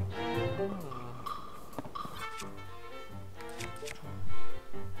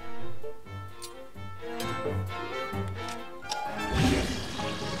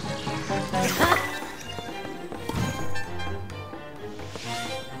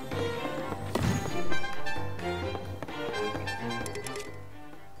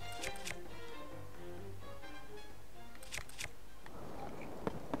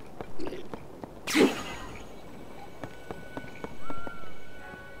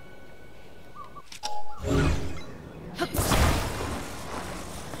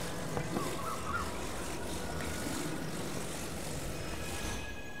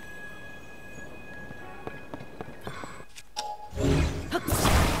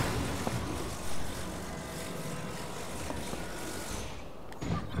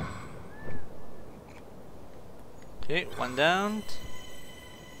 Okay, one down.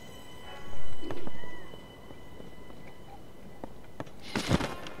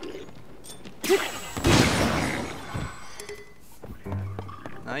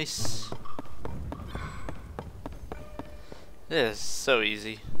 Nice. This is so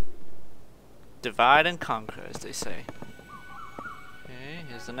easy. Divide and conquer, as they say. Okay,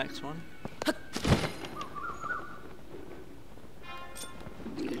 here's the next one.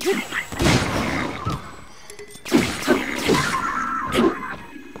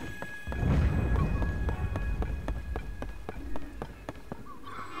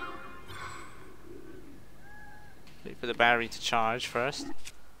 Wait for the battery to charge first.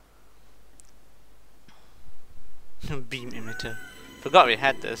 Beam emitter. Forgot we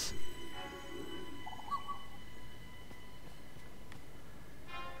had this.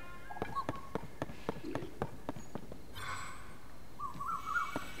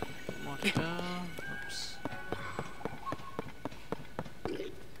 Oops.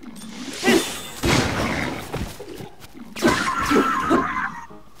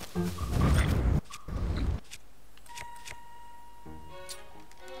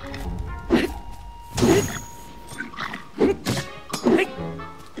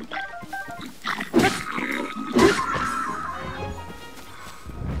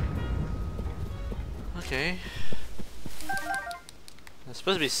 Okay. There's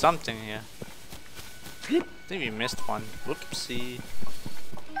supposed to be something here. I think we missed one. Whoopsie.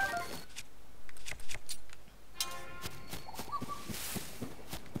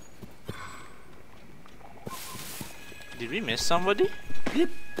 Did we miss somebody?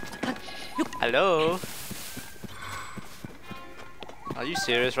 Hello? Are you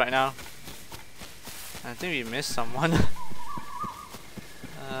serious right now? I think we missed someone.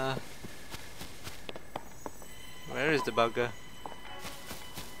 Where is the bugger? Okay.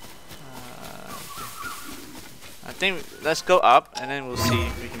 I think let's go up and then we'll see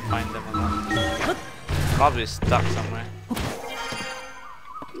if we can find them or not. Probably stuck somewhere.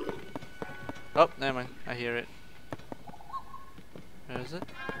 Oh, never mind. I hear it. Where is it?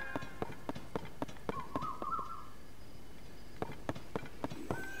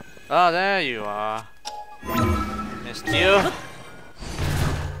 Oh, there you are. Missed you.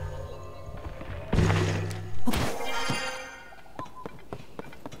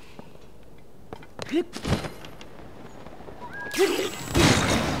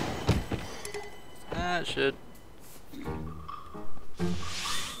 That should.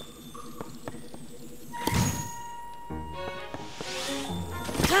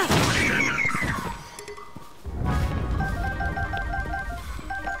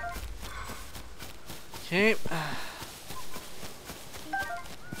 Okay.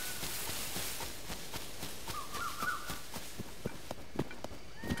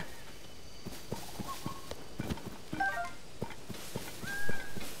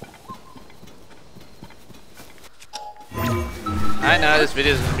 I know this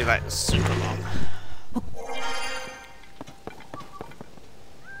video is gonna be like super long.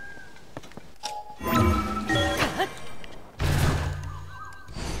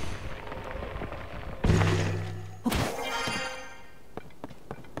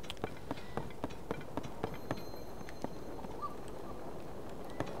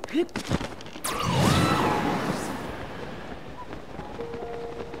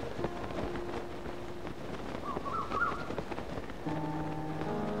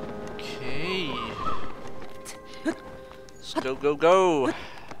 Okay. Let's go, go, go.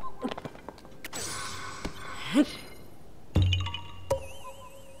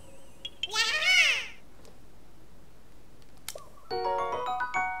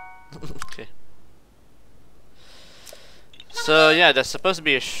 Okay. So yeah, there's supposed to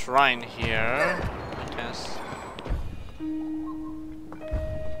be a shrine here, I guess.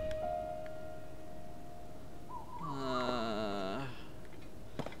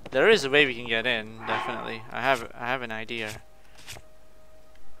 There is a way we can get in, definitely. I have an idea.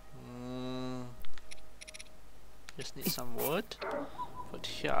 Just need some wood. Put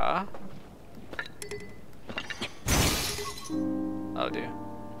here. Oh dear.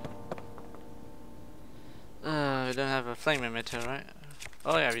 We don't have a flame emitter, right?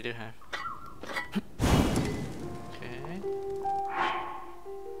 Oh yeah, we do have. Okay.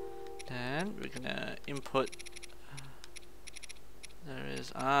 Then we're gonna input. There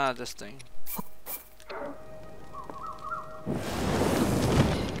is this thing.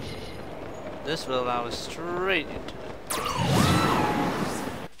 This will allow us straight into it.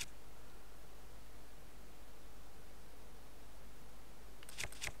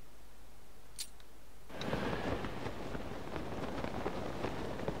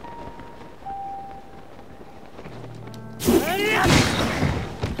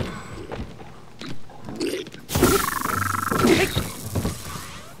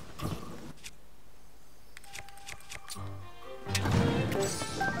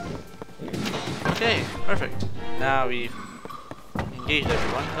 Okay, perfect. Now we've engaged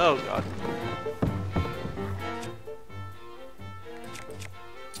everyone. Oh god.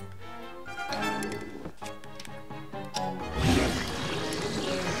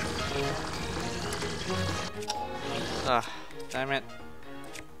 Ah, damn it.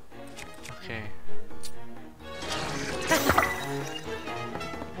 Okay.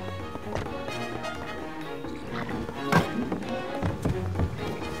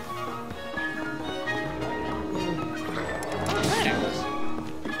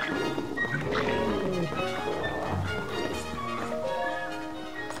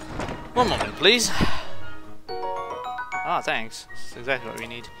 One moment, please. Ah, thanks. That's exactly what we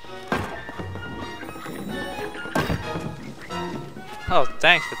need. Oh,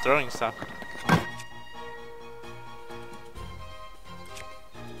 thanks for throwing stuff.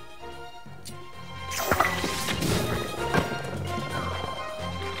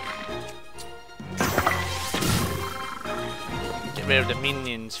 Get rid of the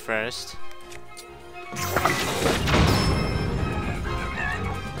minions first.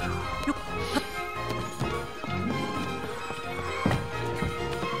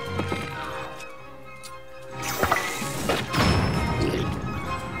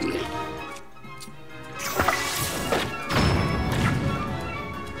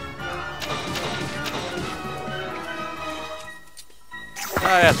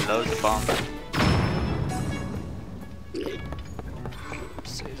 I have to load the bomb.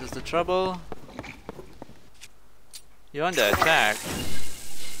 Saves us the trouble. You're under attack.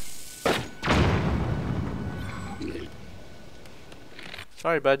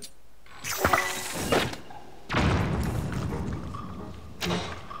 Sorry, bud.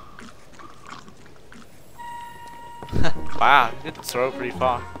 Wow, you could throw pretty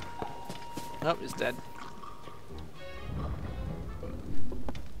far. Nope, he's dead.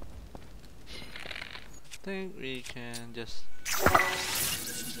 think we can just...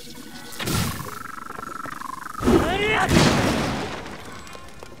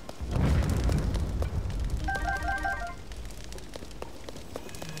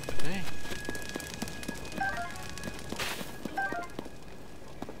 Okay.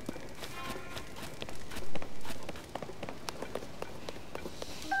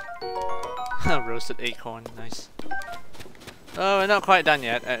 Roasted acorn, nice. Oh, we're not quite done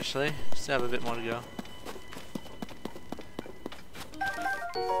yet, actually. Still have a bit more to go.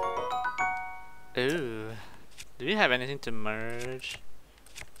 Ooh. Do we have anything to merge?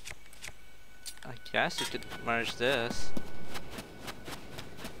 I guess we could merge this.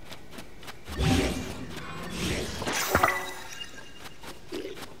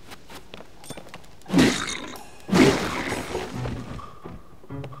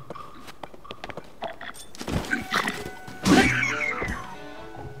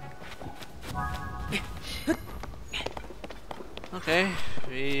 Okay,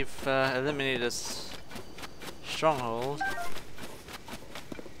 we've eliminated this stronghold.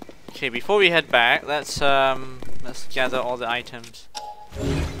 Okay, before we head back, let's gather all the items.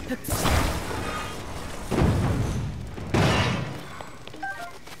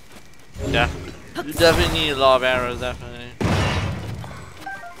 Yeah, you definitely need a lot of arrows, definitely.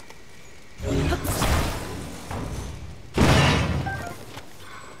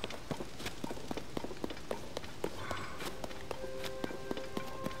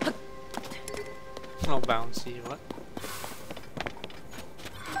 No bouncy, what?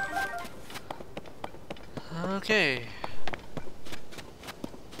 Okay.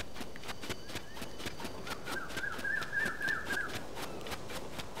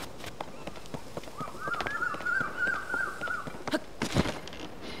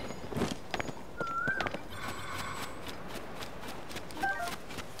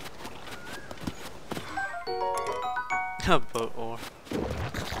 Boat ore.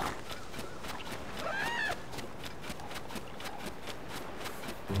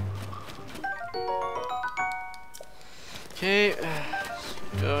 Okay,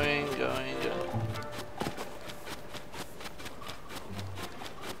 going.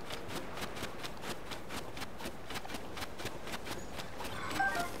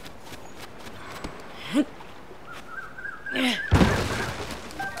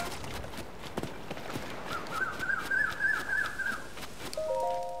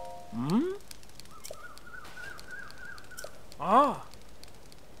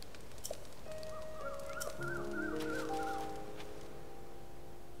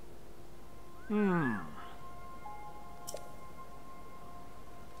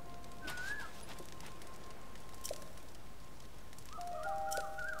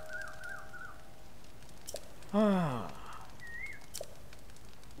 Ah.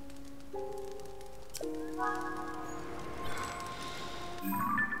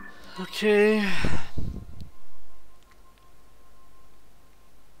 Okay.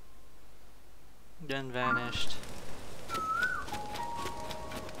 Then vanished.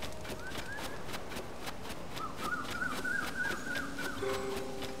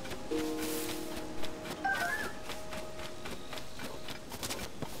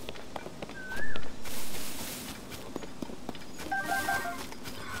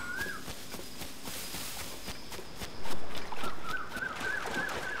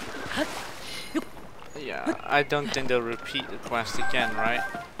 Yeah, I don't think they'll repeat the quest again, right?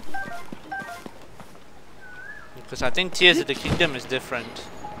 Because I think Tears of the Kingdom is different.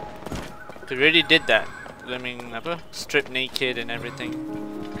 We already did that. I mean, strip naked and everything.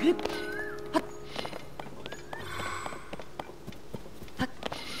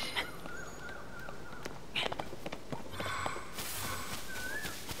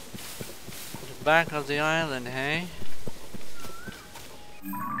 The back of the island, hey?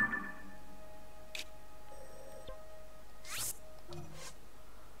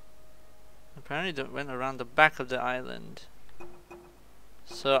 Apparently that went around the back of the island.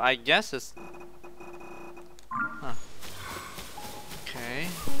 So I guess it's... Huh. Okay.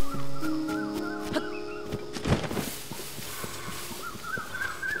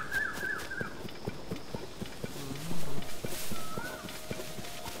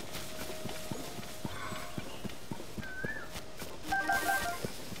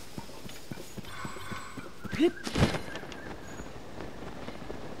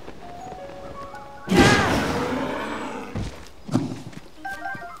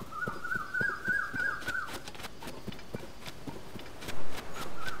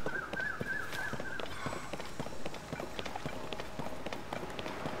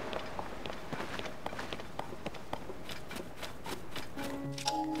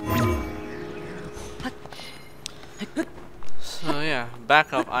 yeah,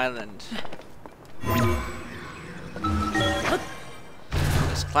 back of island.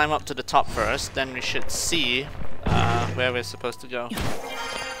 Let's climb up to the top first, then we should see where we're supposed to go.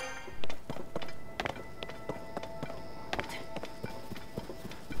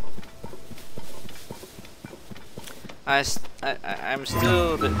 I'm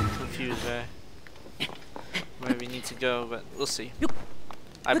still a bit confused where we need to go, but we'll see.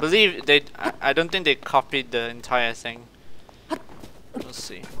 I believe they. I don't think they copied the entire thing. We'll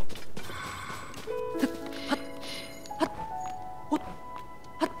see.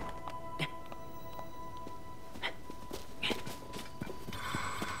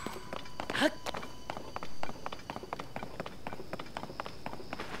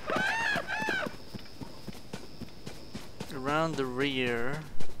 Around the rear.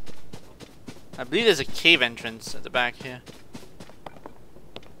 I believe there's a cave entrance at the back here.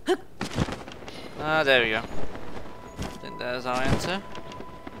 Ah, there we go. I think there's our answer.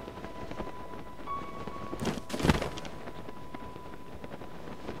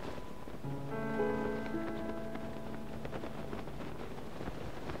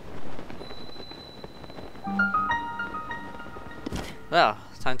 Well,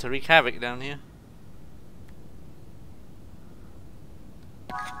 it's time to wreak havoc down here.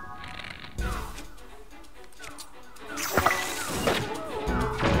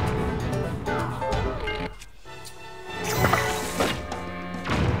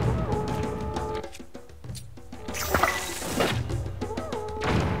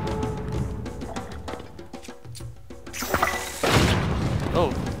 Oh,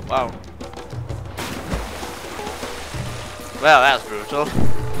 wow. Well, that's brutal.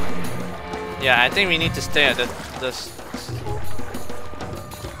 Yeah, I think we need to stay at this.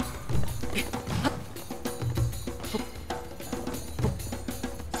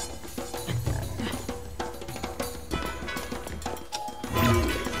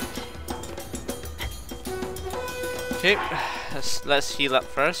 Okay, let's heal up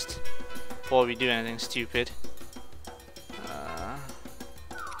first before we do anything stupid.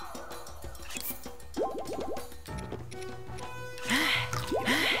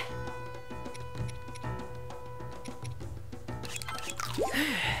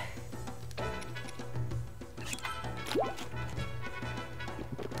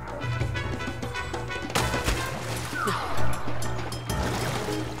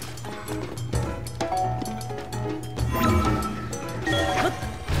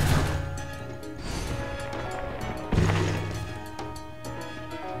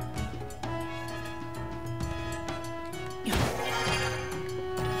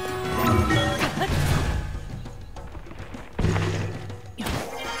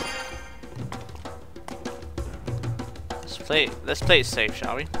 Let's play it safe,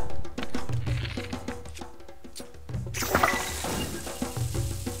 shall we?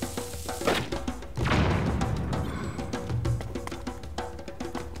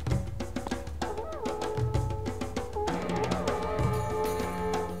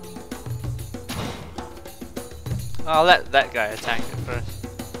 I'll let that guy attack it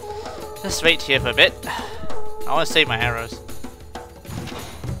first. Let's wait here for a bit. I want to save my arrows.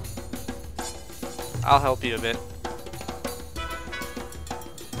 I'll help you a bit.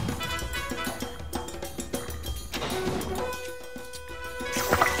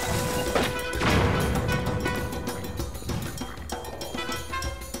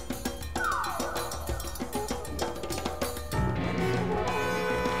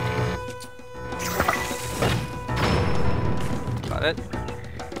 Got it.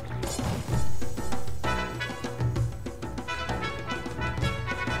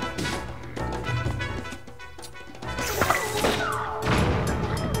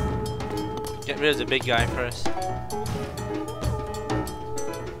 Get rid of the big guy first.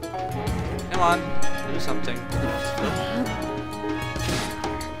 Come on, do something.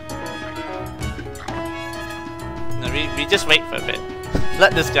 No, we just wait for a bit.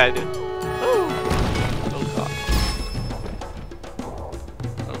 Let this guy do. Oh god.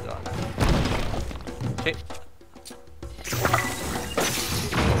 Oh god. Okay.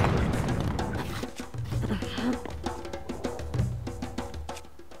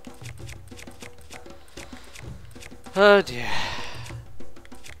 Oh dear.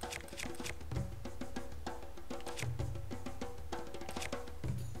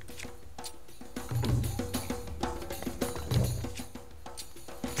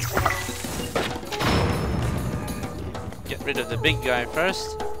 Get rid of the big guy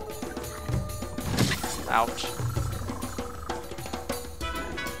first. Ouch.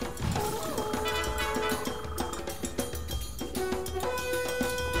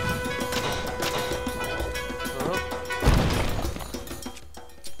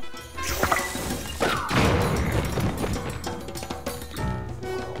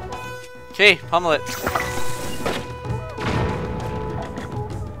 Okay, pummel it.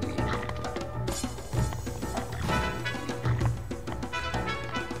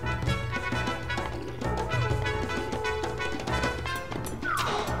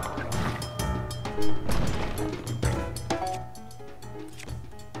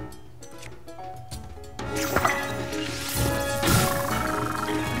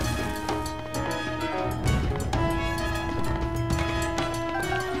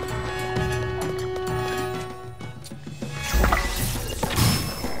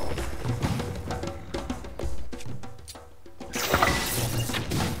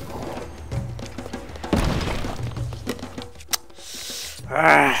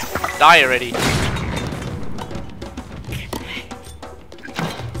 Die already.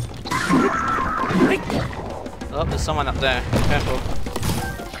 Oh, there's someone up there. Careful.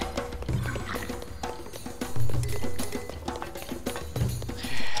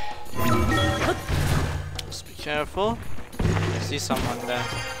 Just be careful. I see someone there.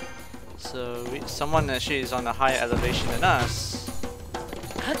 So someone actually is on a higher elevation than us.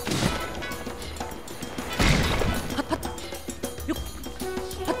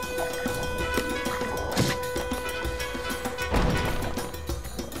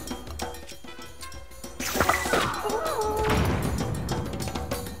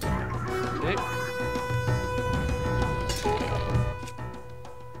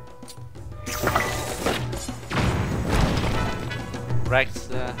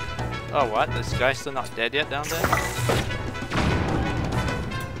 Oh what? This guy's still not dead yet down there?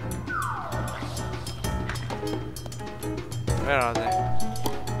 Where are they?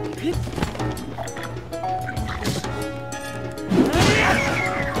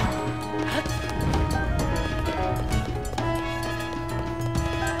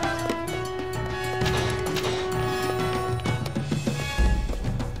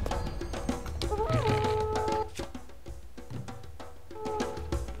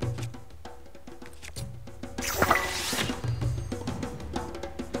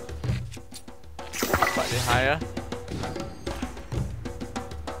 Higher.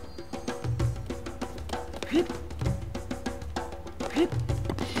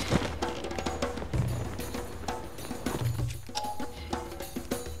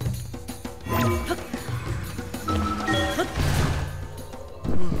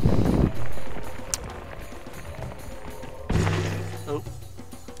 Oh,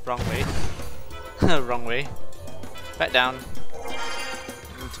 wrong way. Wrong way. Back down.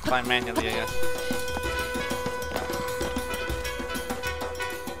 Need to climb manually, I guess.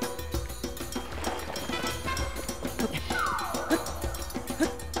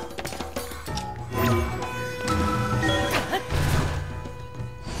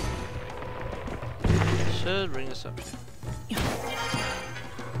 Should bring us up here.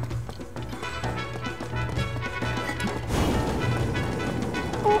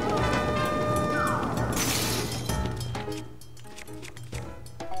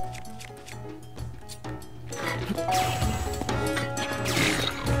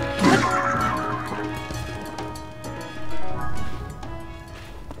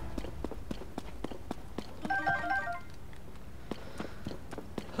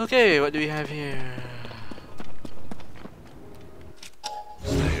 Okay, what do we have here?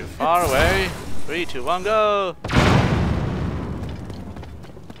 Stay far away. 3, 2, 1, go!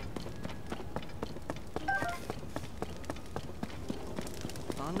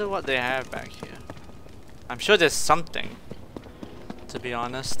 I wonder what they have back here. I'm sure there's something, to be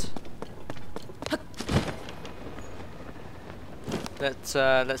honest. Let's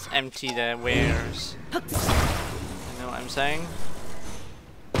empty their wares. You know what I'm saying?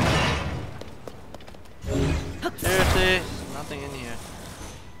 Seriously, nothing in here.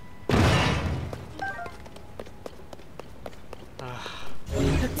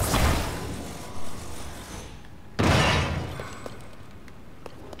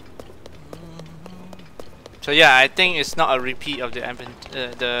 So yeah, I think it's not a repeat of the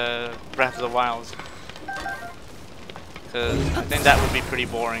Breath of the Wild. Because I think that would be pretty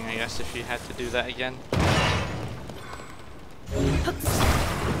boring, I guess, if you had to do that again.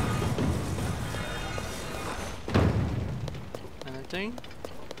 Anything?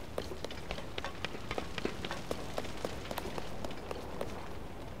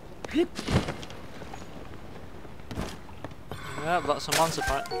 Yeah, lots of monster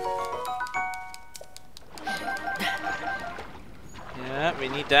parts. Yeah, we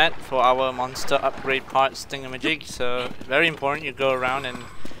need that for our monster upgrade parts thingamajig, so very important you go around and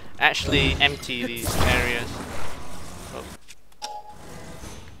actually empty these areas. Oh.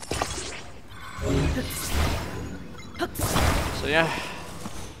 So yeah.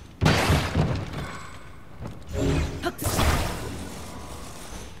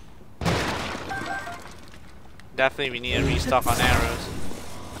 Definitely we need a restock on arrows.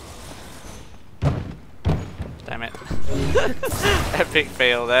 Damn it. Epic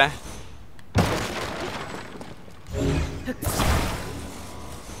fail there.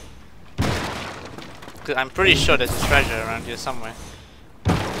 'Cause I'm pretty sure there's a treasure around here somewhere.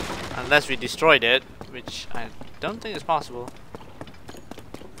 Unless we destroyed it, which I don't think is possible.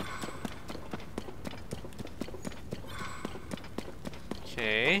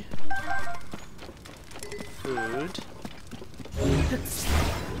 Okay. Food.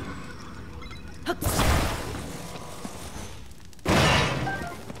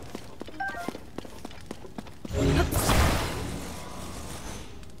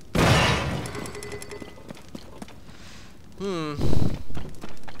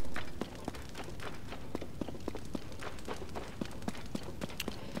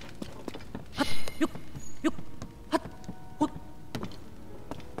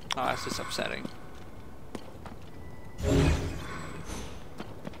 Oh, that's just upsetting.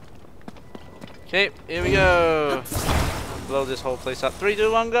 Okay, here we go. Blow this whole place up. 3,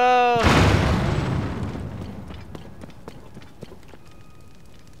 2, 1, go!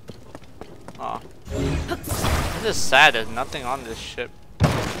 Oh. This is sad, there's nothing on this ship.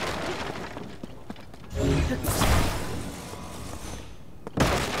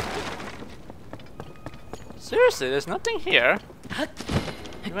 Seriously, there's nothing here?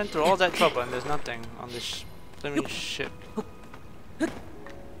 We went through all that trouble and there's nothing on this flaming ship. Are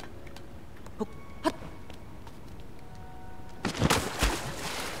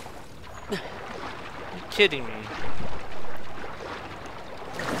you kidding me?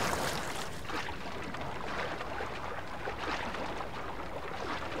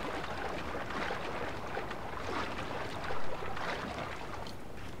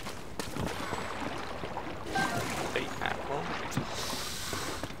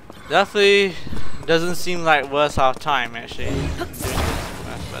 Definitely doesn't seem like worth our time actually doing this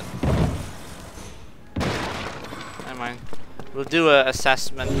quest, but never mind. We'll do an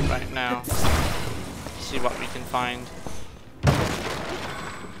assessment right now. See what we can find.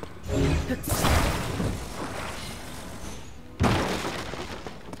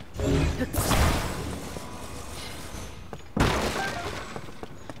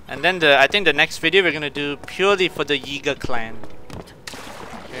 And then I think the next video we're gonna do purely for the Yiga clan.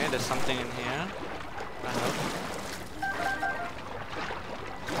 Okay, there's something in here. I hope.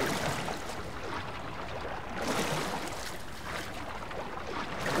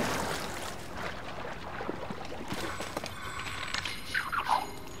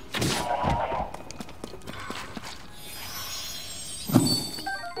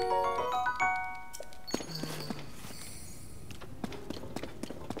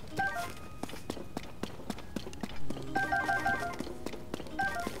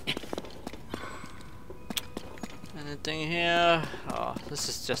 Anything here? Oh, this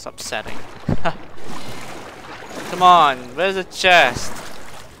is just upsetting. Come on, where's the chest?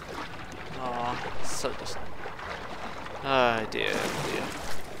 Oh, so just. Oh dear, dear.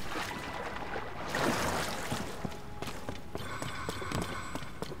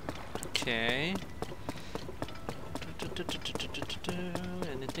 Okay.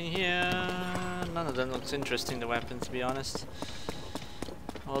 Anything here? None of them looks interesting, the weapons, to be honest.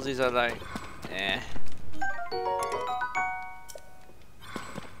 All these are like, eh.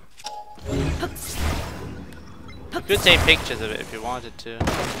 You could take pictures of it if you wanted to.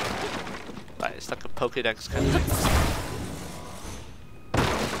 Like, it's like a Pokédex kind of thing.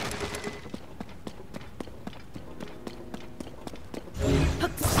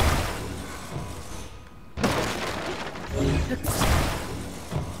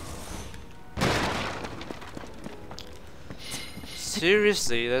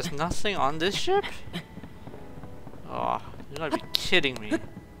 Seriously, there's nothing on this ship? Oh, you gotta be kidding me.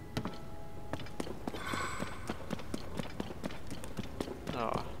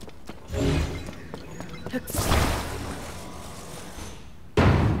 Oh.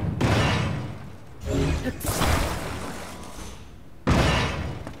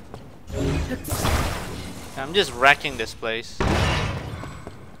 I'm just wrecking this place.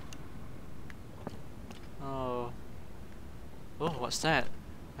 Oh. Oh, what's that?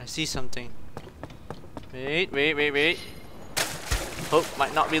 I see something. Wait, wait, wait, wait. Hope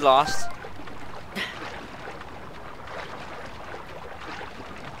might not be lost.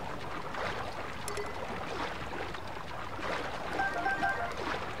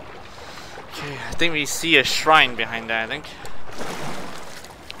 Okay, I think we see a shrine behind that, I think.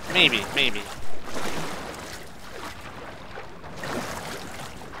 Maybe, maybe.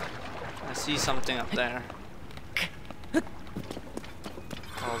 I see something up there.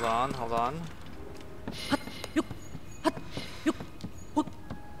 Hold on, hold on.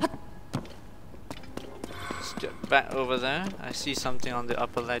 back over there. I see something on the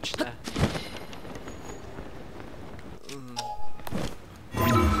upper ledge there.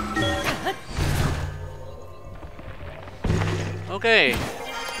 Okay.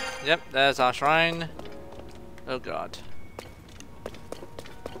 Yep, there's our shrine. Oh god.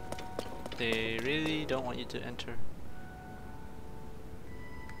 They really don't want you to enter.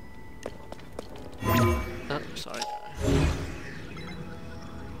 Oh, sorry.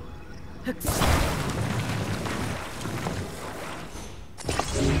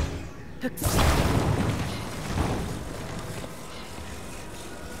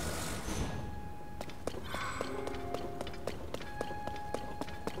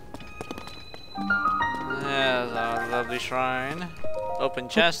 There's our lovely shrine. Open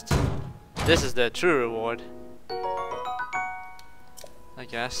chest. This is the true reward, I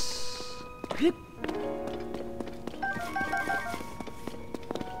guess.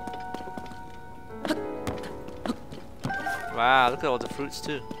 Wow, look at all the fruits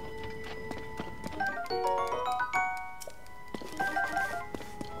too.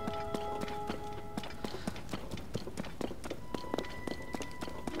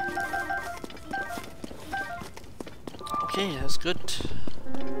 Okay, that's good.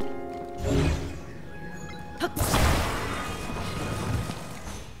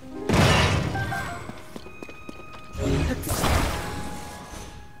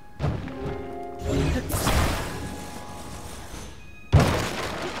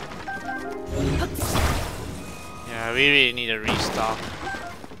 Yeah, we really need a restock.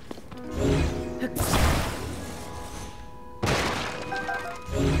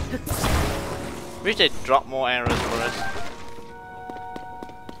 Wish they'd drop more arrows for us.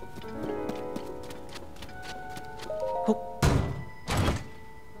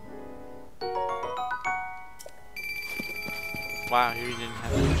 Wow, you really didn't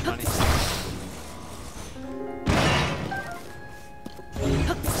have that much money.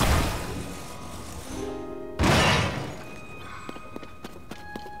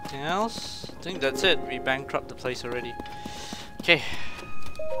 Anything else? I think that's it. We bankrupt the place already. Okay.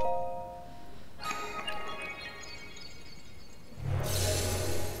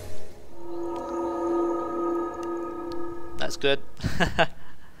 That's good. Okay,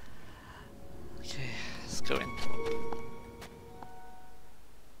 let's go in.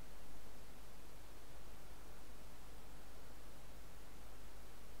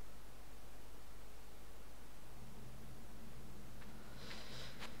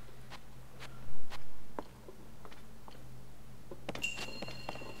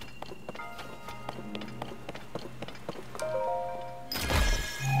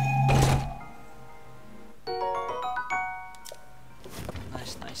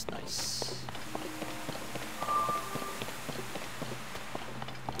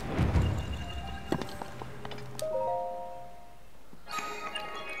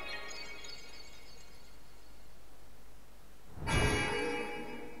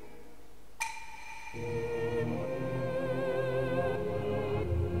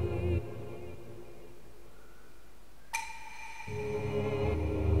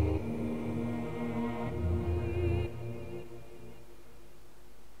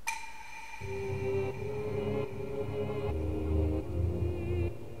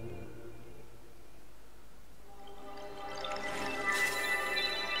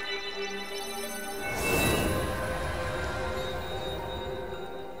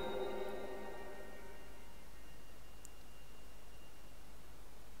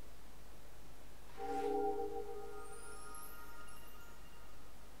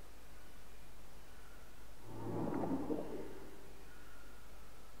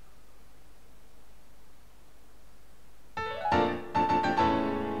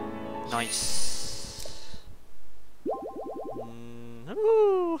 Nice.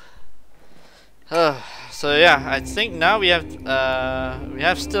 So yeah, I think now we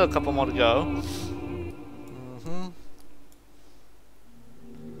have still a couple more to go.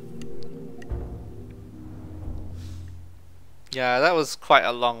 Yeah, that was quite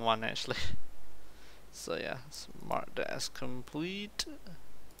a long one actually. So yeah, let's mark that as complete.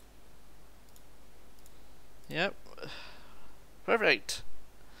 Yep. Perfect.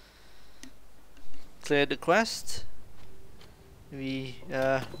 Cleared the quest. We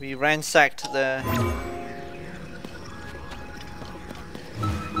ransacked the.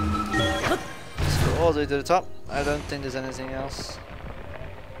 Let's go all the way to the top. I don't think there's anything else.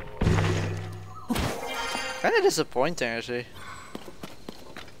 Kinda disappointing actually.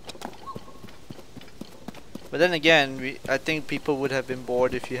 But then again, I think people would have been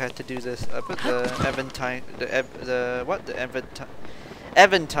bored if you had to do this. I put the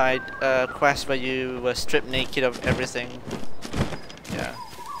Eventide quest where you were stripped naked of everything. Yeah.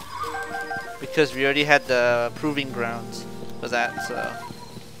 Because we already had the proving grounds for that, so I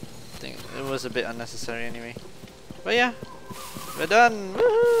think it was a bit unnecessary anyway. But yeah, we're done!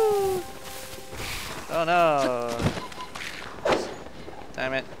 Woohoo! Oh no!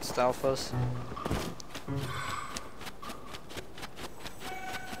 Damn it, Stalfos.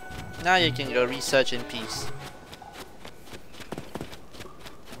 Now you can go research in peace.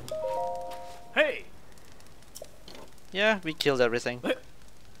 Hey! Yeah, we killed everything.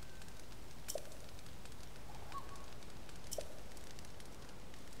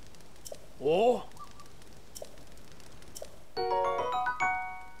 Oh!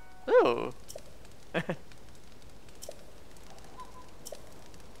 Ooh.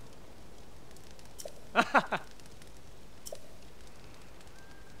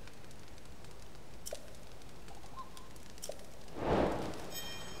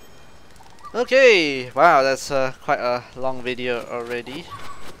 Okay, wow, that's quite a long video already.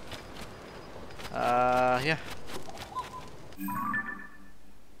 Yeah.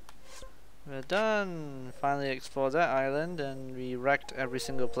 We're done. Finally explored that island and we wrecked every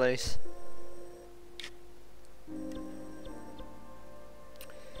single place.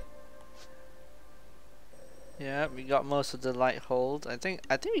 Yeah, we got most of the light hold. I think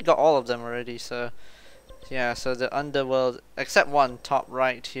we got all of them already, so yeah, so the underworld, except one top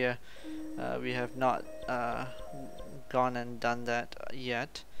right here, we have not gone and done that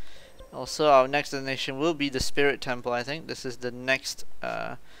yet. Also, our next destination will be the Spirit Temple. I think this is the next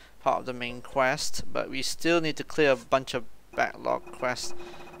part of the main quest, but we still need to clear a bunch of backlog quests.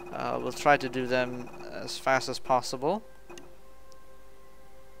 We'll try to do them as fast as possible.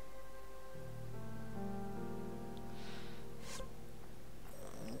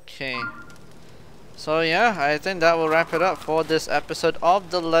 Okay. So yeah, I think that will wrap it up for this episode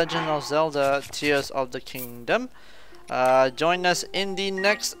of The Legend of Zelda Tears of the Kingdom. Join us in the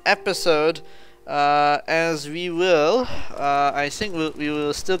next episode as we will, I think we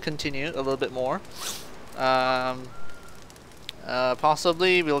will still continue a little bit more.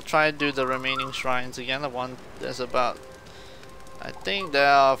 Possibly we'll try to do the remaining shrines again. There's about, I think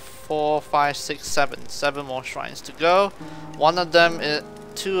there are 4, 5, 6, 7 more shrines to go. One of them is,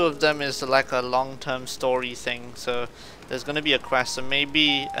 2 of them is like a long-term story thing, so there's gonna be a quest, so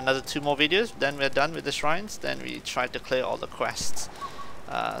maybe another 2 more videos, then we're done with the shrines, then we try to clear all the quests.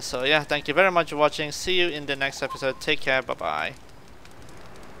 So yeah, thank you very much for watching. See you in the next episode. Take care, bye bye.